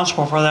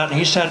responsible for that, and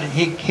he said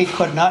he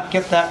could not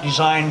get that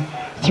design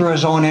through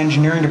his own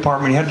engineering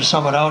department. He had to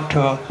sub it out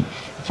to a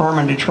firm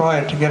in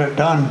Detroit to get it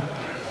done.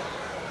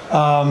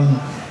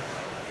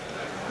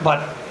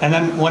 And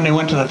then when they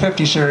went to the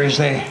 50 series,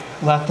 they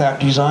left that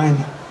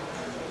design.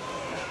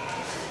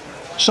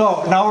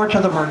 So now we're to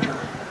the merger.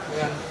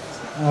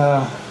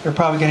 You're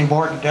probably getting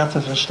bored to death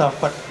of this stuff,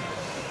 but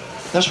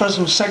this was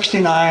in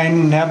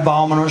 '69. Ned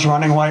Bauman was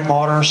running White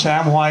Motor.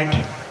 Sam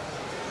White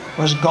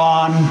was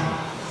gone.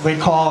 We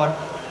call it,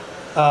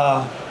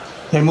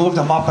 they moved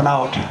him up and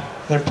out.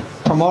 They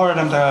promoted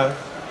him to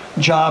a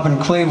job in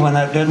Cleveland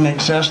that didn't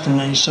exist,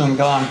 and he's soon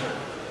gone.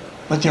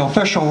 With the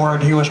official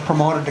word, he was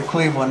promoted to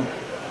Cleveland,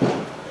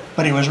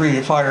 but he was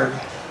really fired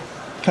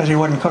because he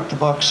wouldn't cook the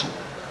books.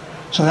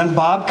 So then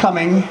Bob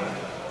Cumming,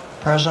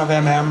 president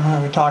of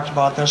MM, we talked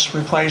about this,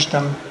 replaced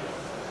him.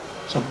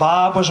 So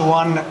Bob was the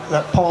one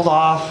that pulled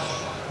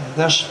off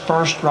this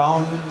first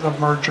round of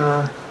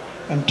merger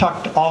and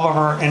tucked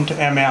Oliver into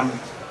MM.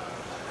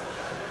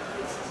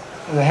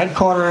 The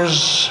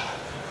headquarters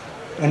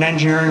in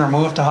engineering were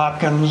moved to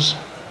Hopkins.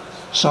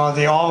 So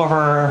the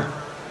Oliver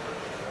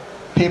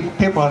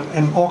people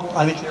in Oak,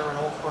 I think they were in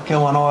Oak Brook,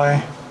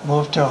 Illinois,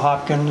 moved to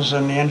Hopkins,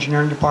 and the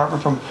engineering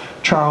department from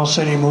Charles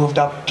City moved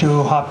up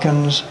to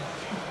Hopkins.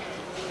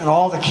 And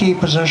all the key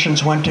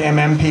positions went to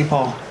MM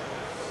people.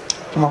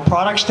 From a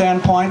product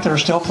standpoint, they're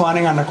still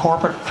planning on the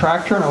corporate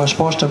tractor, and it was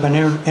supposed to have been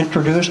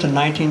introduced in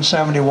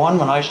 1971.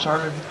 When I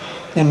started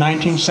in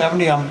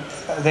 1970,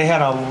 they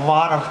had a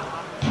lot of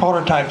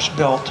prototypes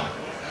built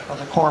of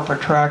the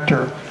corporate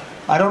tractor.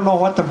 I don't know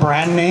what the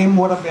brand name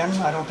would have been.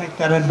 I don't think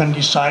that had been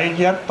decided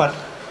yet, but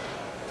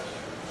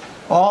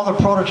all the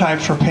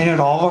prototypes were painted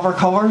Oliver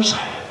colors,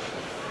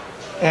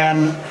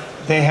 and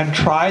they had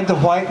tried the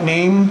white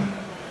name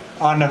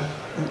on the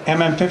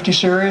MM50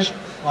 series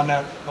on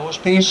that nose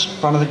piece,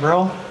 front of the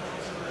grill,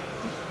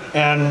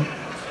 and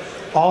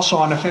also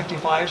on the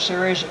 55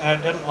 series, and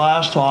it didn't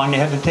last long. They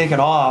had to take it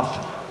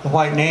off, the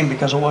white name,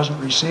 because it wasn't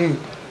received.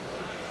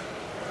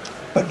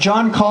 But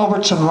John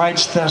Culbertson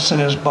writes this in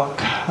his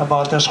book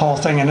about this whole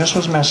thing, and this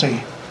was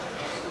messy.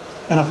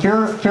 In a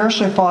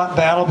fiercely fought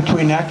battle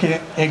between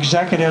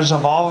executives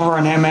of Oliver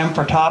and MM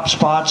for top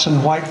spots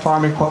in white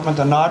farm equipment,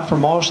 the nod for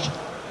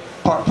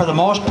the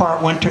most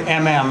part went to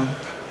MM.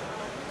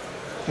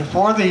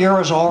 Before the year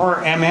was over,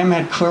 MM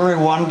had clearly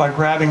won by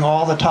grabbing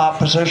all the top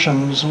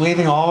positions,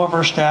 leaving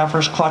Oliver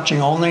staffers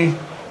clutching only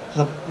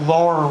the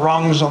lower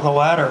rungs of the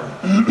ladder.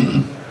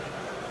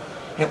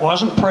 It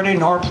wasn't pretty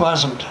nor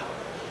pleasant.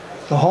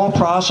 The whole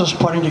process of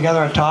putting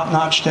together a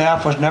top-notch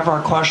staff was never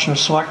a question of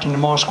selecting the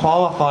most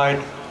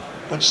qualified,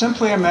 but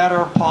simply a matter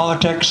of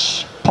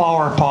politics,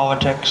 power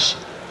politics.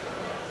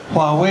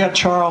 While we at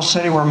Charles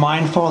City were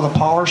mindful of the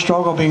power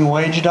struggle being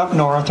waged up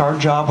north, our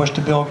job was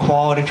to build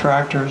quality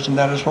tractors, and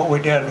that is what we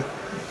did.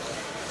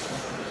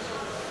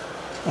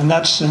 And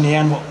that's in the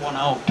end what won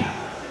out.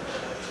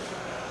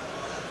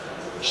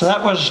 So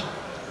that was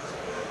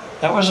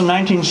in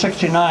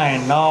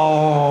 1969,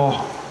 no,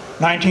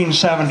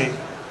 1970.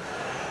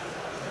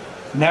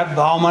 Neb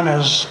Bauman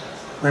is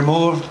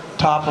removed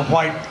top of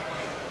White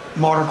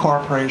Motor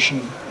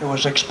Corporation. It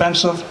was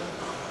expensive,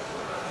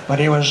 but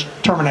he was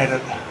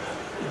terminated.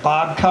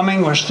 Bob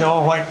Cumming was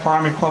still White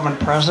Farm Equipment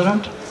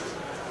president.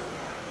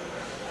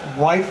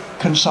 White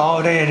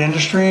Consolidated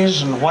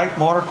Industries and White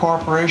Motor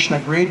Corporation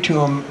agreed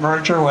to a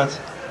merger with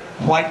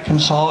White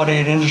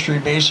Consolidated Industry,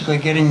 basically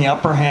getting the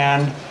upper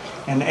hand,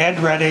 and Ed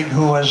Reddig,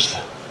 who was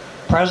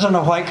president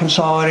of White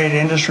Consolidated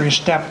Industries,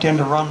 stepped in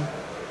to run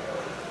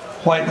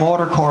White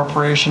Motor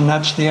Corporation.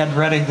 That's the Ed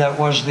Reddig that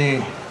was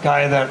the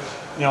guy that,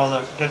 you know,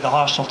 that did the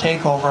hostile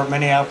takeover of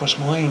Minneapolis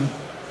Moline.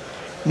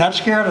 And that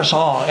scared us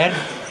all. Ed,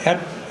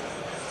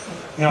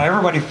 you know,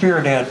 everybody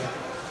feared Ed.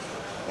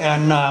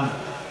 And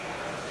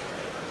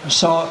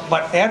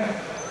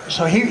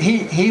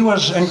he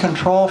was in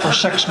control for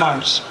 6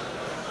 months.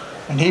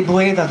 And he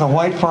believed that the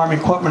White Farm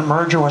Equipment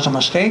merger was a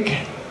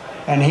mistake,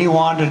 and he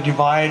wanted to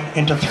divide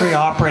into 3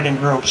 operating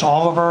groups: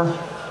 Oliver,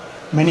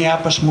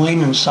 Minneapolis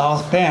Moline, and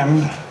South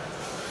Bend.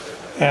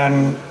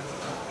 And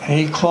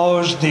he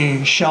closed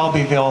the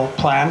Shelbyville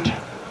plant,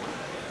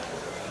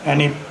 and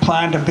he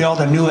planned to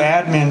build a new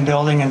admin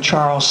building in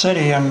Charles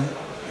City, and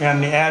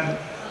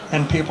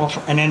people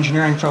in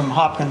engineering from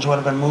Hopkins would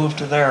have been moved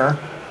to there.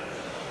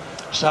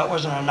 So that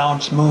was an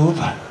announced move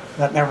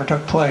that never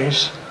took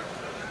place.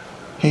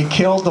 He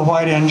killed the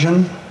White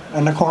engine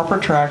and the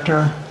corporate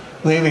tractor,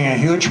 leaving a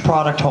huge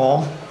product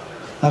hole.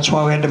 That's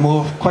why we had to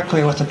move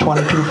quickly with the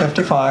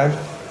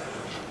 2255.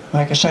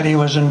 Like I said, he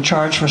was in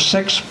charge for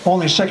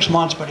only 6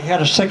 months, but he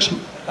had a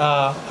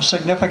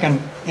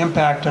significant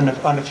impact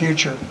on the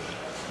future.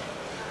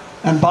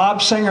 And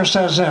Bob Singer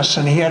says this,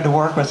 and he had to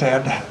work with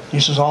Ed.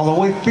 He says, although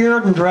we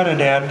feared and dreaded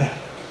Ed,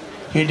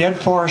 he did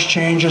force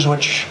changes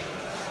which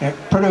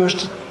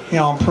produced, you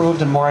know,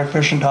 improved and more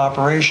efficient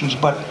operations.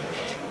 But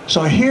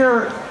so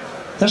here,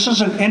 this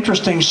is an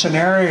interesting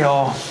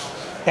scenario.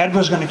 Ed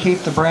was going to keep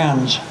the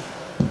brands,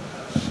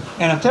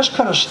 and if this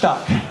could have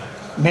stuck,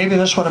 maybe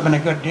this would have been a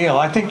good deal.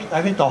 I think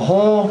the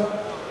whole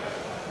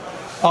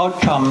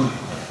outcome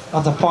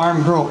of the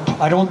farm group,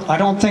 I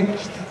don't think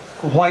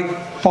White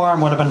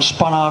Farm would have been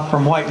spun off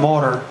from White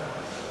Motor,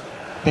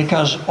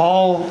 because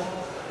all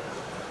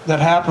that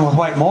happened with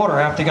White Motor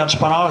after they got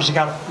spun out is they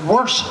got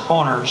worse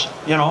owners,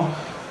 you know.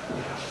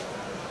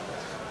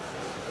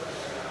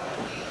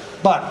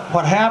 But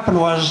what happened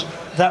was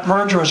that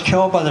merger was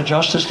killed by the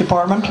Justice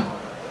Department,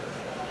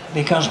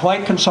 because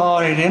White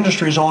Consolidated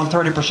Industries owned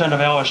 30%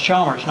 of Ellis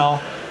Chalmers.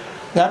 Now,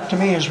 that to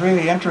me is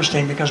really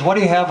interesting, because what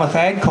do you have with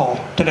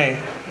AGCO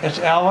today? It's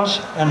Ellis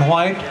and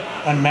White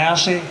and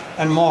Massey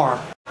and Moore.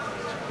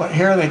 But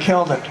here they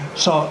killed it.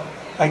 So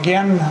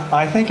again,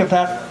 I think if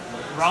that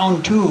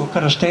round 2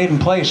 could have stayed in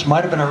place,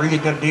 might have been a really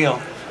good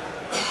deal.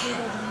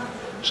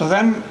 So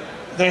then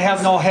they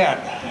have no head,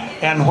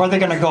 and where are they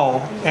going to go?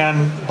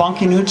 And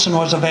Bunky Knudsen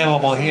was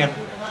available. He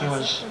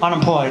was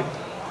unemployed.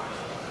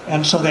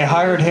 And so they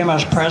hired him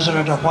as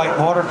president of White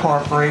Motor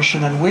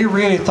Corporation, and we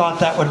really thought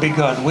that would be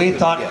good. We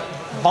thought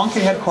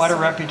Bunky had quite a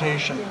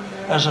reputation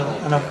as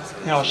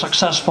a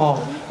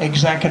successful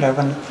executive,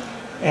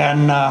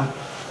 and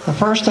The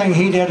first thing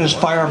he did is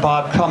fire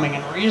Bob Cumming,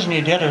 and the reason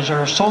he did is there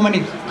were so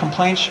many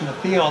complaints from the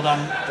field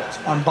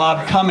on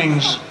Bob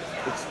Cumming's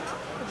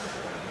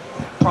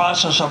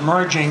process of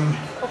merging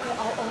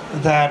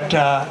that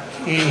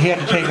he had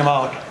to take him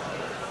out.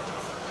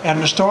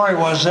 And the story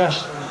was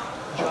this,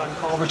 John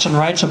Culbertson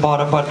writes about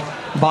it, but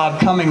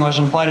Bob Cumming was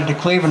invited to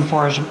Cleveland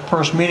for his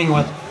first meeting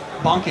with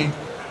Bunky,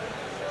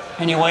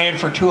 and he waited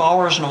for 2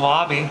 hours in the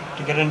lobby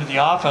to get into the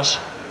office.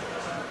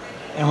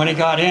 And when he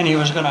got in, he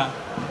was going to,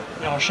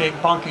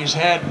 shake Bunky's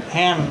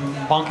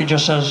hand. Bunky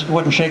just says, he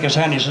wouldn't shake his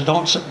hand. He says,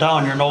 "Don't sit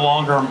down, you're no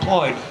longer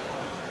employed."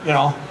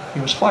 He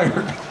was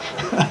fired.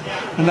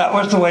 And that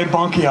was the way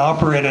Bunky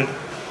operated.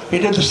 He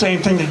did the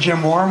same thing to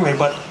Jim Wormley,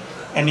 but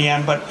in the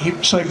end,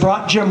 so he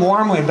brought Jim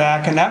Wormley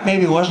back, and that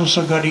maybe wasn't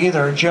so good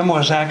either. Jim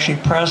was actually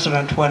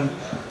president when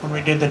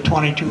we did the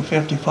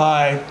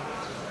 2255.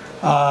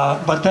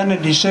 But then the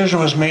decision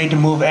was made to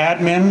move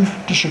admin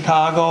to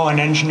Chicago and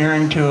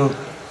engineering to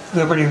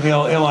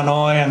Libertyville,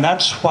 Illinois, and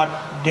that's what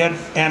did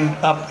end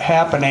up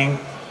happening.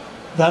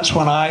 That's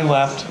when I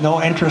left.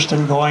 No interest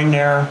in going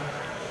there,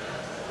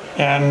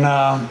 and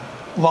a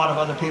lot of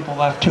other people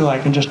left too, I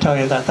can just tell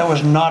you that. That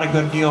was not a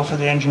good deal for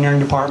the engineering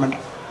department.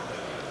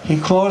 He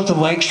closed the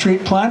Lake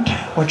Street plant,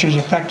 which is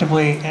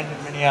effectively ended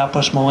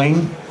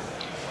Minneapolis-Moline.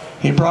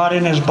 He brought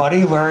in his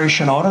buddy, Larry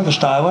Shinoda, the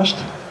stylist,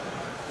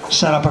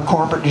 set up a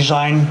corporate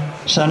design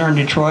center in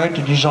Detroit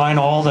to design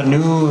all the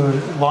new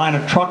line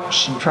of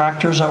trucks and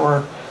tractors that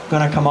were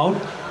going to come out.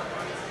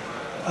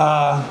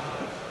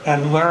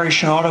 And Larry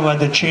Shinoda led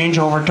the change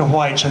over to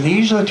White. So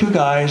these are the two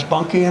guys,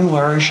 Bunky and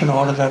Larry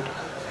Shinoda, that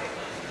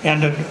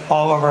ended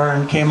Oliver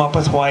and came up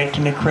with White,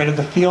 and they created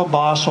the Field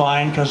Boss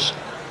line because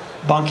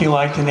Bunky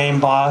liked the name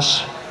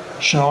Boss,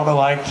 Shinoda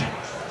liked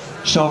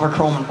silver,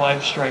 chrome, and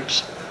black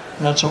stripes.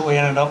 And that's what we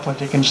ended up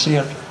with. You can see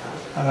it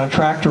on a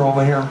tractor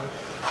over here.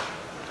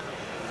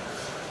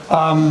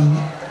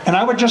 And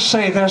I would just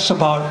say this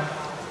about,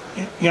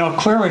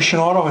 clearly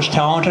Shinoda was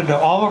talented.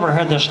 Oliver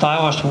had this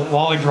stylist,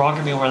 Wally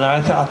Drogamy, where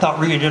I thought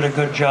really did a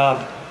good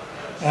job.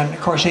 And of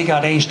course he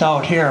got aced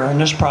out here in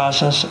this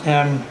process.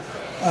 And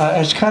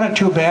it's kind of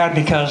too bad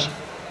because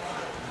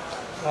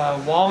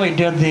Wally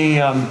did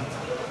the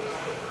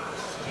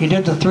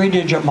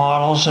 3-digit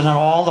models and then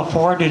all the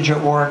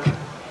 4-digit work.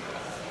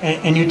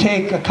 And you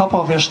take a couple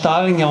of his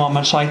styling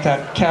elements like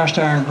that cast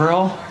iron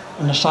grill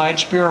and the side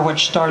spear,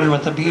 which started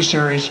with the B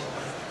series.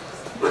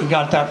 He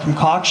got that from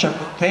Cox. The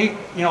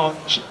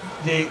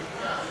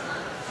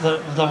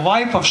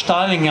life of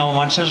styling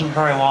elements isn't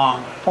very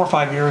long. 4 or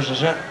 5 years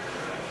is it.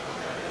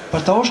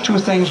 But those two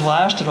things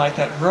lasted like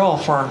that grill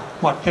for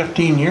what,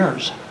 15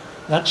 years.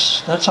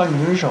 That's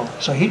unusual.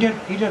 So he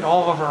did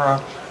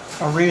Oliver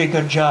a really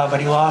good job, but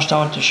he lost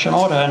out to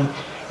Shinoda.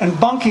 And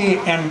Bunky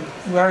and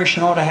Larry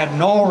Shinoda had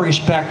no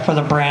respect for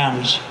the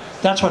brands.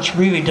 That's what's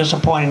really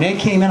disappointing. They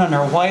came in on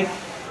their white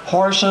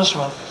horses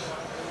with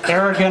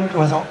their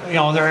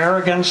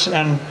arrogance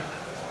and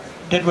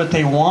did what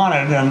they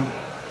wanted. And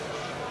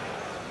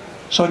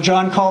so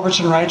John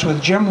Culbertson writes,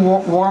 with Jim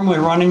Wormley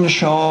running the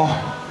show,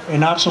 a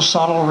not so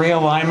subtle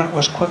realignment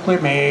was quickly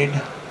made.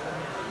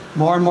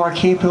 More and more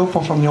key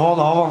people from the old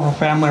Oliver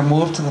family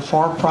moved to the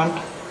forefront,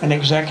 and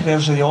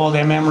executives of the old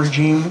MM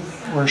regime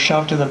were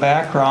shoved to the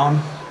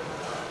background.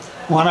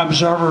 One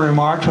observer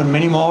remarked, when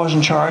Minnie Moe was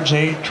in charge,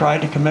 they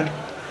tried to commit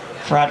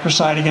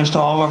fratricide against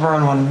Oliver,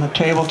 and when the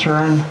table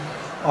turned,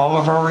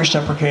 Oliver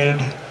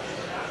reciprocated.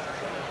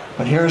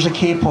 But here's the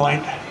key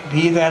point.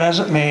 Be that as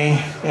it may,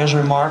 it is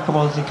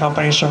remarkable that the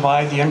company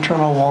survived the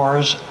internal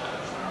wars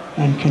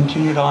and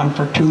continued on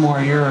for 2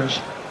 more years.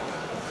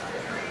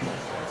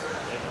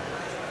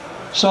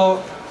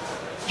 So,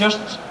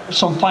 just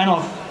some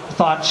final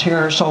thoughts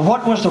here. So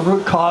what was the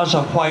root cause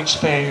of White's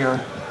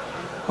failure?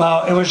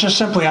 Well, it was just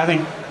simply, I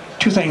think,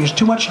 2 things.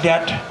 Too much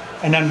debt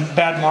and then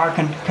bad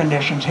market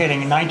conditions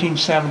hitting in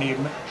 1970,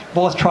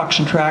 both trucks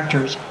and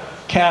tractors.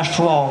 Cash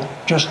flow,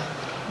 just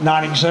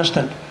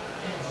non-existent.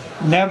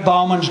 Neb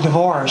Bauman's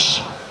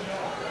divorce.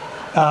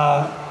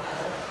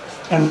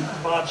 And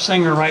Bob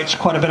Singer writes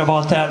quite a bit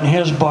about that in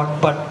his book,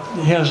 but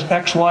his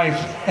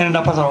ex-wife ended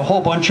up with a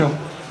whole bunch of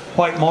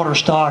White motor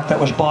stock that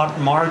was bought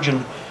in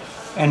margin,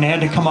 and they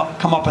had to come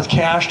up with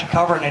cash to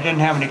cover it, and they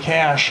didn't have any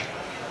cash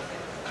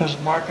because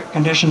market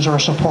conditions were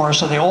so poor.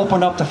 So they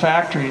opened up the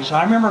factories.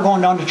 I remember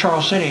going down to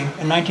Charles City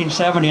in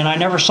 1970, and I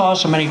never saw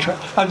so many.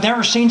 I've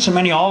never seen so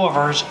many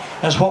Olivers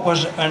as what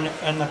was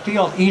in the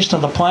field east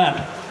of the plant,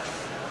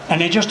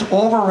 and they just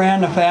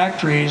overran the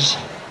factories,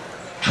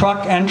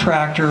 truck and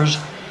tractors,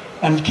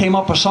 and came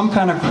up with some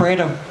kind of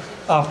creative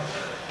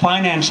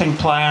financing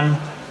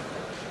plan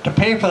to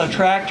pay for the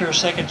tractors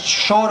so they could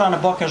show it on the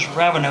book as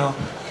revenue.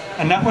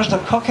 And that was the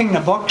cooking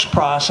the books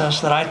process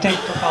that I think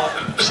took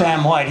out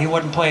Sam White. He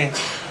wouldn't play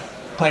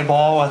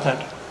ball with it.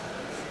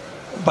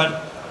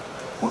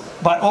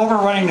 But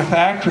overrunning the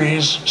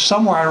factories,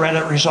 somewhere I read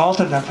it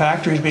resulted in the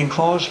factories being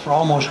closed for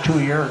almost 2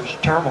 years.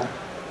 Terrible.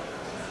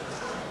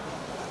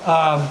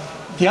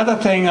 The other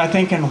thing I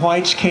think in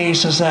White's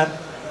case is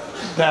that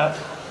the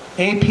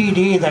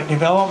APD, that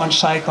development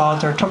cycle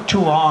out there, took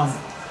too long.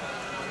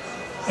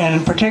 and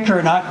in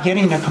particular not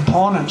getting the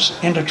components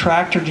into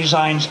tractor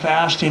designs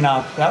fast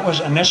enough.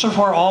 And this is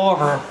where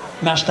Oliver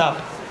messed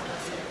up.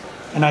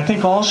 And I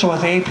think also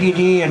with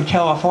APD in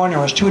California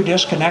was too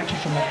disconnected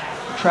from the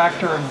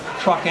tractor and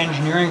truck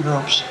engineering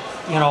groups,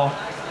 you know,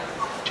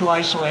 too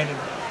isolated.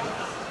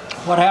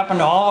 What happened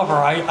to Oliver,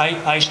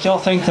 I still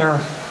think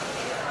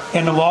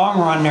in the long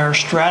run, their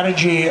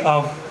strategy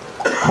of,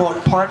 quote,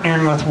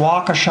 partnering with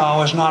Waukesha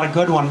was not a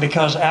good one,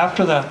 because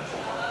after the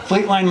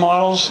Fleetline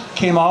models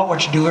came out,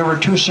 which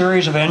delivered 2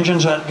 series of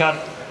engines that got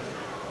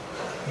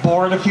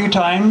bored a few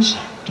times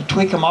to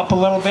tweak them up a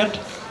little bit,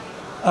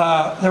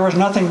 there was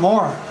nothing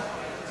more.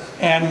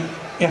 And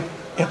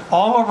if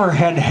Oliver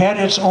had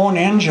its own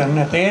engine,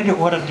 if they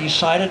would have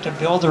decided to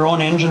build their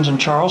own engines in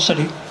Charles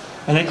City,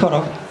 and they could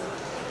have,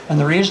 and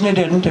the reason they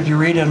didn't, if you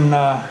read in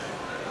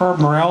Herb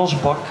Morell's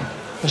book,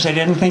 is they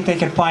didn't think they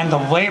could find the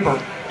labor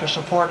to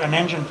support an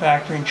engine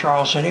factory in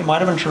Charles City. It might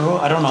have been true,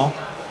 I don't know.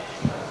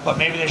 But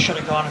maybe they should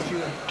have gone a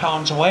few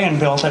towns away and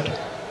built it.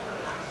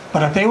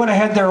 But if they would have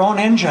had their own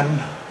engine,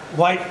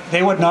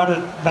 they would not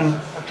have been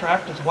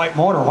attracted to White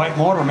Motor. White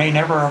Motor may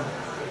never have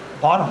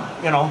bought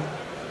them, you know.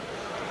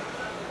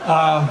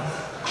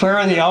 Clear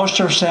of the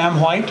ouster of Sam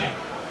White.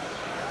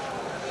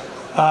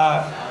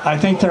 I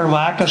think their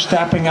lack of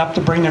stepping up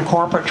to bring their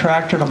corporate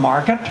tractor to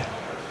market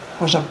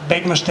was a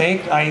big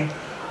mistake. I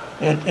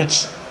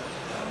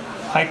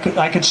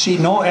could see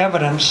no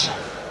evidence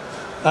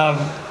of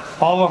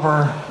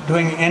Oliver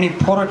doing any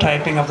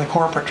prototyping of the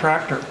corporate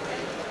tractor,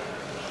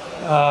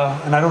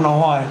 and I don't know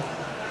why.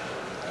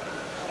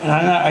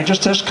 And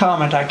this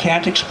comment, I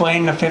can't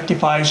explain the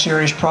 55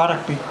 series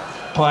product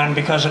plan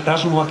because it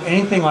doesn't look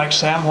anything like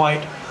Sam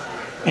White,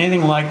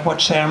 anything like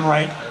what Sam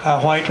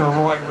White or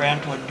Roy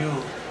Grant would do.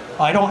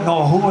 I don't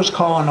know who was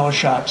calling those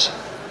shots,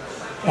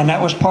 and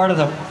that was part of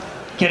the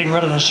getting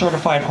rid of the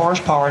certified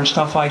horsepower and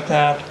stuff like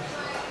that.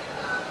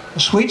 The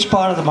sweet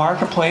spot of the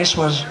marketplace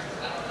was,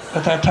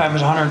 at that time,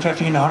 was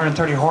 115 to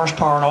 130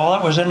 horsepower, and all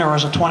that was in there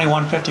was a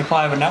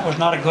 2155, and that was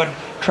not a good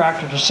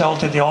tractor to sell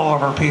to the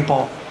Oliver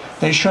people.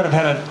 They should have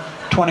had a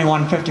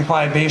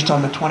 2155 based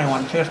on the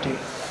 2150,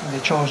 and they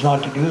chose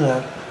not to do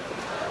that.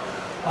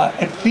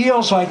 It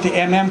feels like the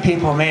MM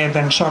people may have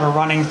been sort of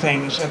running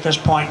things at this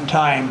point in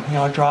time, you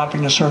know,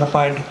 dropping the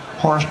certified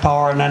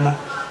horsepower. And then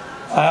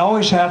I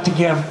always have to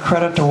give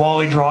credit to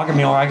Wally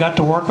Drogemuller. I got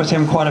to work with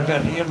him quite a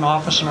bit. He had an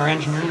office in our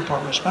engineering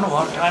department. I spent a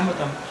lot of time with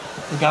him.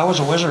 The guy was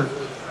a wizard.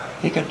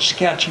 He could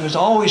sketch. He was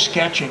always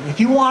sketching. If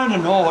you wanted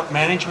to know what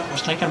management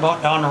was thinking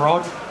about down the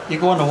road, you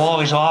go into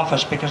Wally's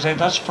office, because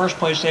that's the first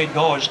place they'd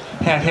go, is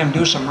have him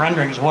do some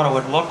renderings of what it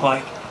would look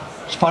like.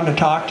 It's fun to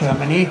talk to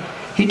him. And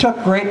he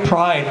took great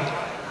pride.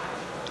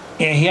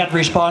 He had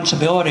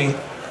responsibility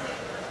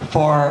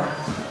for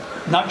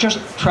not just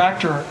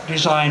tractor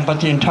design,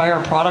 but the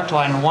entire product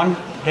line. One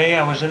day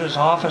I was at his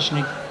office and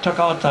he took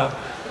out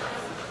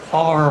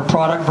all of our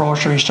product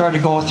brochure. He started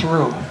to go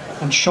through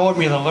and showed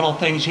me the little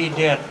things he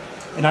did.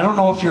 And I don't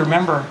know if you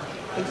remember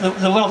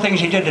the little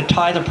things he did to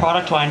tie the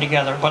product line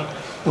together, but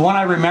the one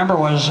I remember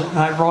was, and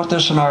I wrote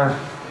this in our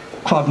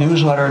club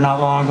newsletter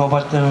not long ago,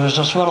 but there was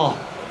this little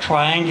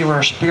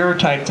triangular spear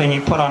type thing he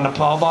put on the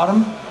plow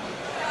bottom.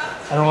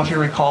 I don't know if you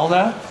recall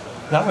that.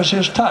 That was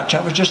his touch.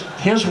 That was just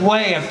his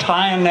way of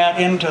tying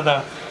that into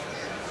the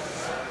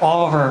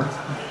Oliver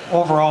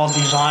overall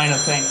design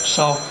of things.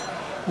 So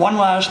one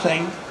last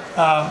thing,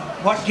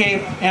 what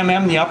gave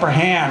MM the upper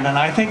hand? And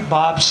I think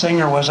Bob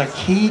Singer was a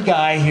key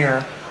guy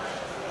here,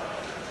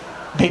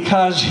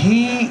 because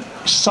he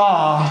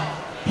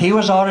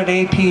was out at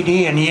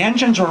APD and the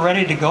engines were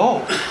ready to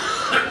go.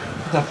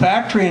 The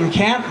factory in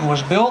Canton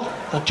was built,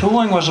 the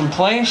tooling was in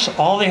place,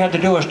 all they had to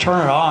do was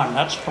turn it on.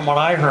 That's from what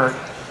I heard.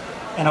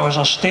 And it was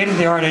a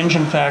state-of-the-art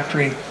engine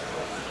factory,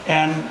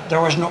 and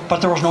there was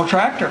no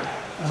tractor.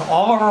 And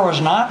Oliver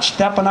was not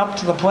stepping up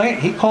to the plate.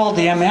 He called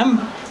the MM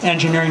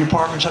engineering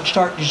departments that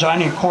start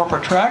designing a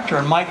corporate tractor,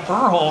 and Mike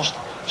Verholst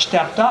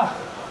stepped up,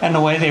 and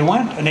the way they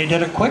went, and they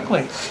did it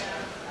quickly.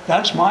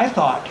 That's my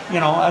thought.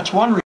 You know, that's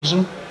one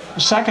reason. The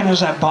second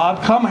is that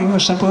Bob Cumming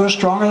was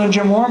stronger than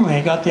Jim Wormley.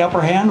 He got the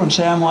upper hand when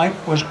Sam White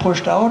was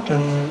pushed out,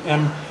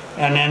 and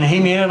then he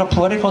made it a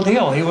political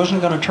deal. He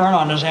wasn't going to turn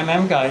on his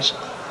MM guys.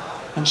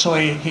 And so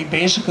he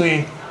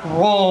basically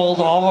rolled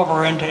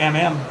Oliver into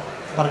MM.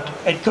 But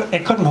it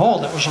couldn't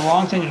hold. It was the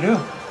wrong thing to do.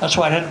 That's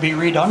why it had to be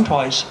redone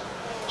twice.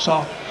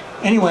 So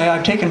anyway,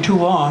 I've taken too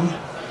long.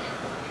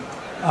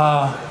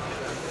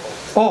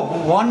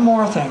 One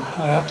more thing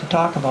I have to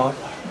talk about.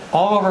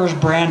 Oliver's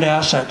brand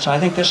assets. I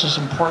think this is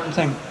an important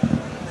thing.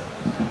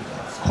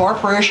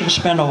 Corporations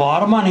spend a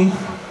lot of money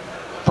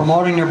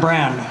promoting their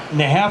brand, and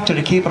they have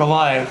to keep it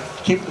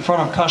alive, keep it in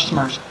front of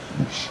customers.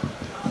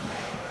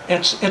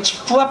 It's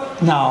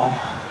flipped now.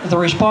 The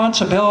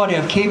responsibility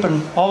of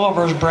keeping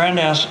Oliver's brand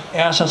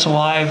assets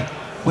alive,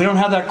 we don't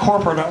have that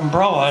corporate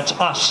umbrella, it's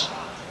us.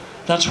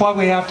 That's why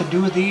we have to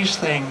do these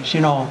things,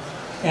 you know,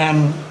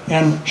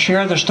 and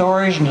share the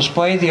stories and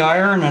display the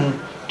iron and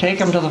take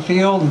them to the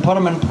field and put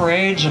them in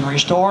parades and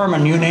restore them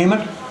and you name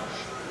it.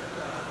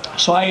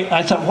 So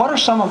I thought, what are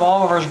some of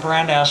Oliver's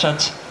brand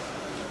assets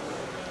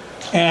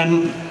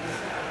And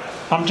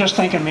I'm just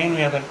thinking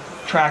mainly of the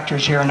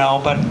tractors here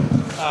now, but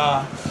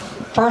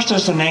first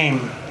is the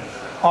name,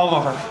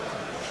 Oliver.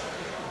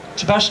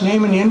 It's the best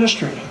name in the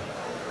industry.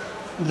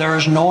 There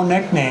is no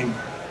nickname.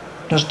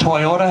 Does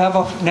Toyota have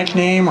a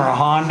nickname, or a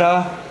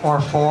Honda,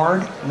 or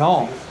Ford?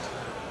 No.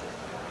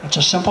 It's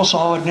a simple,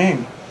 solid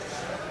name.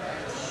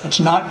 It's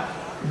not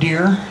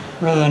Deere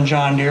rather than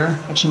John Deere.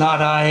 It's not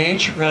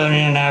IH rather than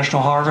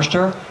International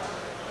Harvester,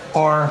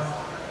 or,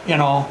 you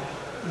know,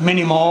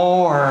 Minimo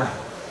or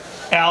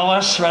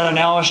Alice rather than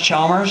Alice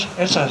Chalmers.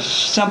 It's a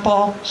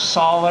simple,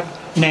 solid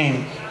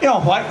name. You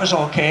know, White was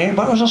okay,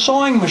 but it was a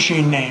sewing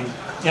machine name,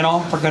 you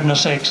know, for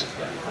goodness sakes.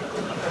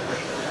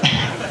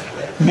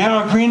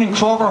 Meadow green and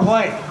clover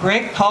white,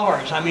 great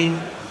colors. I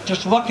mean,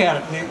 just look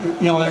at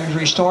it. You know, they're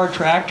restored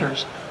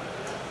tractors.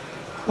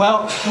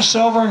 Well, the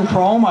silver and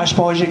chrome, I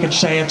suppose you could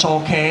say it's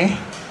okay,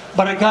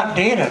 but it got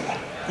dated.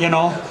 You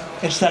know,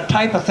 it's that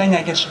type of thing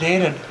that gets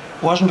dated.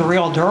 Wasn't a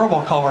real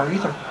durable color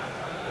either.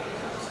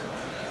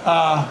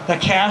 The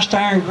cast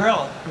iron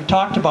grill, we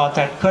talked about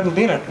that, couldn't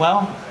beat it.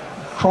 Well,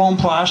 chrome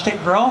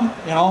plastic grill,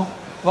 you know,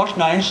 looked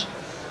nice.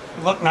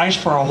 It looked nice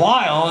for a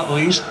while at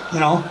least, you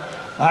know.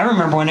 I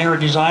remember when they were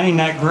designing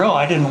that grill,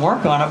 I didn't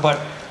work on it,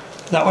 but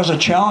that was a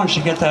challenge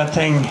to get that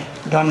thing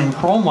done in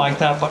chrome like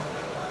that, but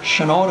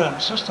Shinoda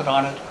insisted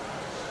on it.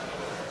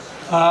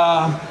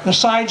 The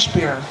side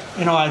spear,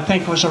 you know, I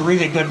think was a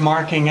really good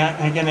marking.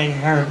 Again, I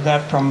heard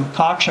that from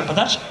Cockship, but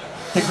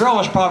the grill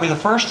is probably the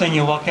first thing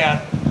you look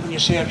at when you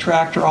see a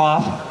tractor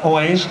off a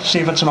ways, see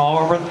if it's an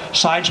all-over.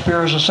 Side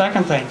spear is the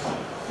second thing.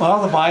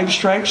 Well, the vibe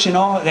stripes, you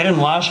know, they didn't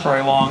last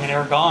very long and they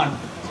were gone.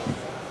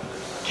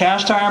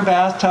 Cast iron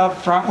bathtub,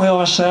 front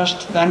wheel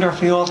assist, Fender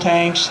fuel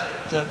tanks,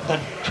 the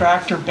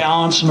tractor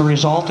balance and the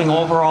resulting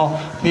overall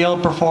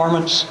field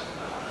performance.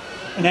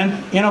 And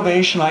then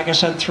innovation, like I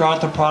said,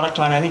 throughout the product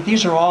line. I think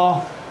these are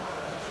all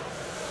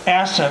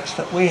assets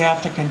that we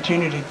have to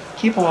continue to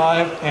keep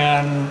alive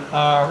and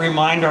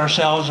remind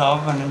ourselves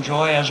of and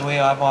enjoy as we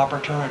have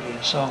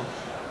opportunities. So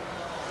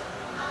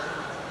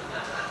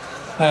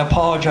I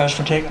apologize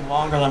for taking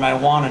longer than I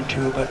wanted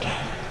to, but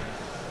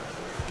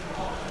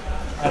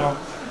I don't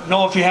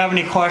know if you have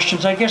any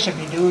questions. I guess if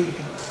you do, you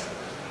can.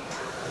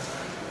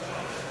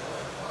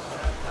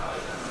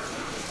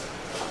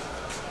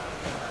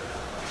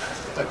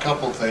 A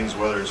couple things,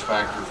 whether it's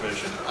factor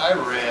efficient. I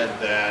read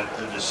that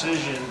the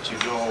decision to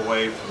go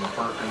away from the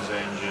Perkins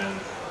engine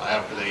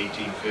after the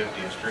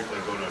 1850 and strictly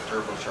go to a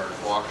turbocharged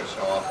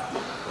Waukesha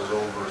was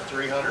over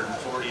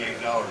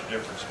 $348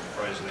 difference in the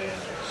price of the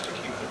engines. To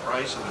keep the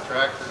price of the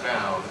tractor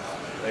down,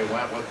 they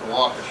went with the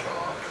Waukesha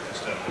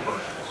instead of the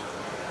Perkins.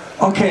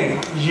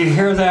 Okay, did you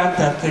hear that?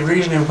 That the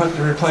reason they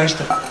replaced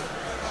the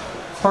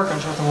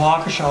Perkins with the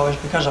Waukesha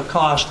is because of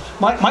cost.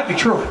 Might be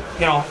true,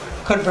 you know,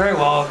 could very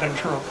well have been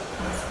true.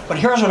 But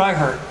here's what I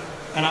heard,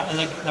 and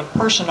the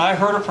person I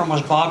heard it from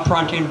was Bob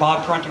Prunty, and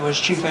Bob Prunty was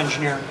chief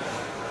engineer.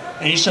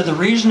 And he said the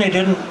reason they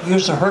didn't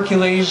use the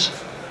Hercules,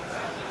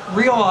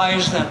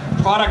 realized that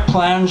product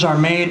plans are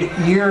made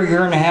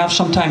year and a half,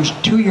 sometimes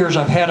 2 years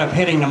ahead of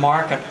hitting the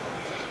market.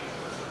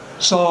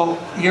 So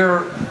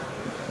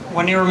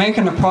when you were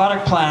making the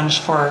product plans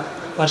for,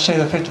 let's say,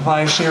 the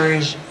 55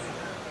 series,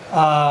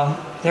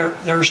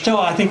 they're still,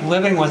 I think,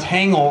 living with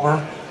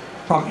hangover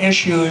from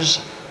issues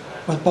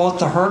with both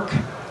the Herc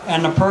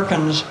and the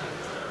Perkins,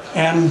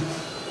 and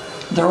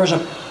there was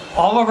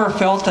Oliver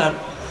felt that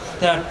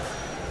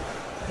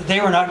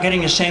they were not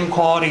getting the same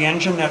quality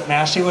engine that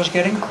Massey was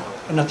getting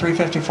in the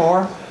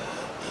 354,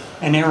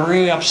 and they were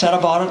really upset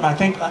about it. And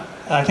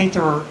I think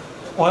there were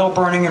oil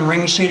burning and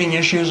ring seating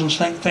issues and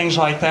things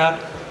like that.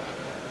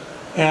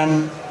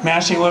 And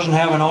Massey wasn't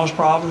having those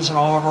problems, and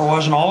Oliver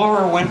was. And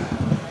Oliver went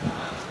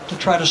to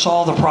try to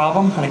solve the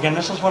problem. And again,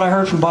 this is what I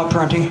heard from Bob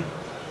Prunty.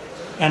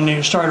 And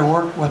they started to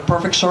work with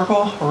Perfect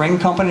Circle, a ring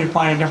company, to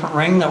find a different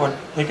ring that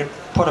they could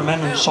put them in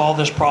and solve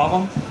this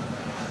problem.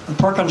 And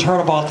Perkins heard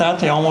about that.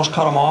 They almost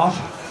cut them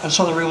off. And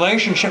so the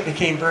relationship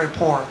became very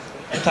poor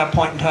at that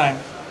point in time.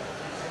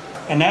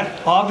 And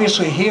that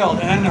obviously healed.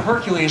 And then the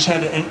Hercules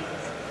had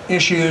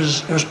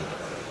issues. It was,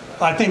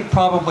 I think,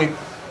 probably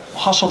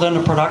hustled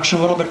into production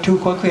a little bit too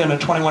quickly on the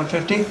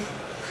 2150.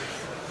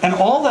 And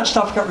all that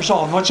stuff got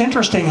resolved. And what's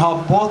interesting,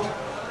 how both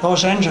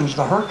those engines,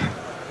 the Herc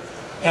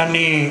and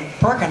the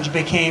Perkins,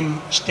 became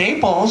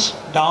staples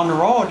down the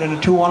road in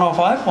the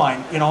 2105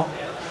 line. You know,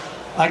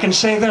 I can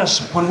say this,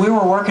 when we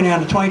were working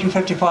on the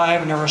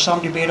 2255 and there was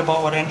some debate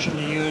about what engine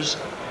to use,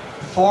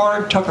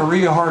 Ford took a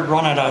really hard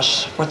run at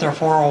us with their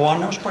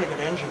 401. That was a pretty good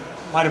engine.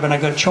 Might have been a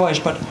good choice,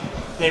 but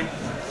they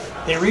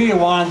really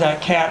wanted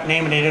that cat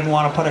name and they didn't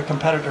want to put a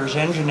competitor's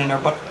engine in there.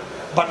 But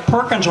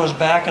Perkins was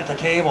back at the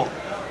table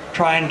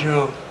trying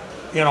to,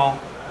 you know,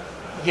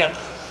 get,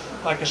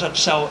 like I said,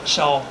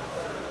 sell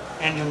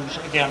engines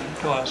again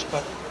to us.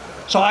 But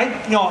so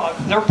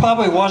there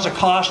probably was a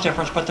cost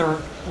difference, but there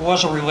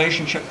was a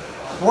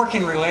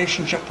working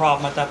relationship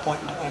problem at that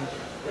point in time.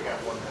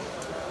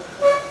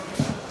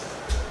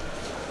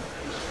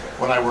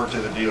 When I worked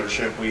at the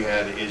dealership, we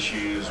had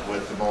issues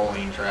with the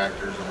Moline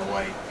tractors and the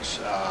Whites.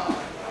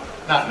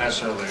 not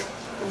necessarily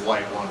the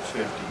white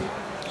 150,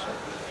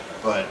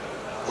 but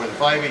where the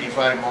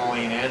 585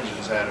 Moline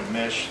engines had a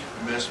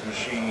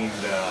mismachined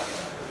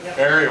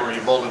area where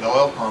you bolted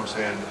oil pumps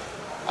in.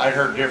 I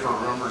heard different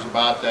rumors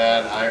about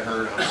that. I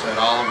heard said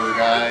Oliver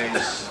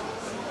guys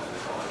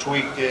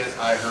tweaked it.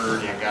 I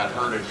heard it got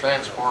hurt in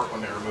transport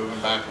when they were moving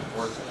back and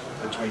forth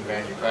between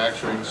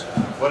manufacturings.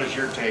 What is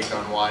your take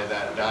on why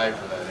that dive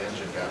for that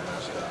engine got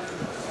messed up?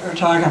 You're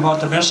talking about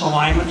the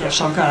misalignment of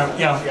some kind of,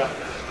 yeah.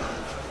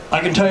 I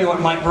can tell you what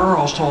Mike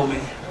Burroughs told me.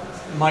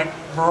 Mike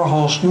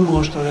Burroughs knew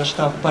most of this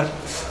stuff, but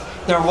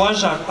there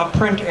was a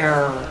print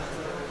error,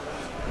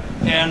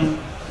 and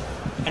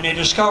they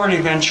discovered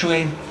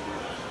eventually.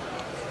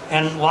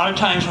 And a lot of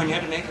times when you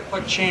had to make a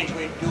quick change,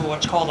 we'd do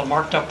what's called a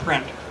marked up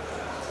print.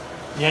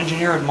 The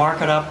engineer would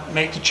mark it up,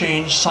 make the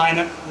change, sign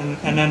it,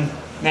 and then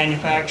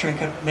manufacturing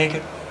could make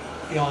it,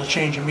 the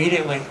change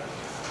immediately.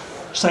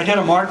 So I did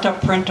a marked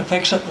up print to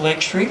fix it at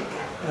Lake Street,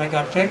 and it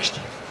got fixed.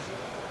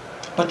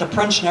 But the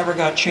prints never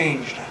got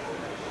changed.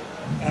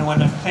 And when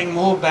the thing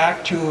moved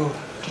back to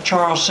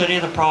Charles City,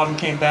 the problem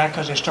came back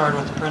because they started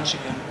with the prints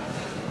again.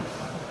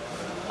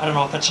 I don't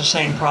know if it's the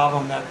same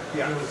problem that...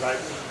 Yeah, because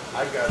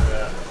I got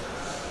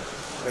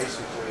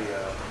basically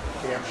a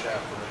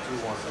camshaft from the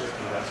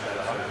 2150 that's got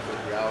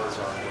 150 hours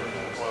on it,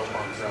 and 12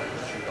 months out you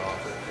shoot off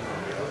it, and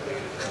we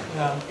updated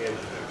the edge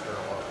of the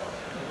internal oil pump.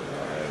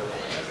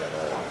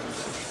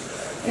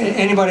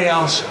 Anybody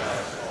else?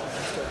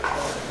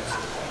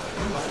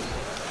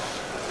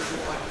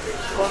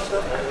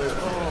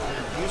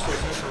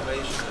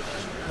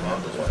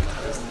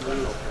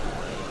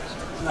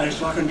 Nice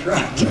looking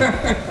tractor.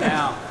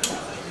 Now,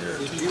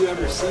 did you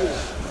ever see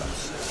that?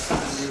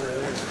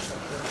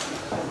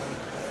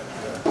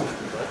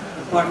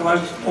 What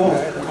was?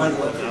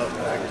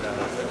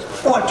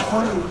 What?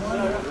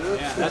 20?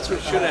 Yeah, that's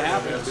what should have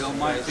happened, Bill, in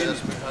my opinion.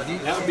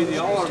 That would be the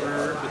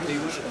Oliver, but they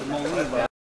went with the Moline.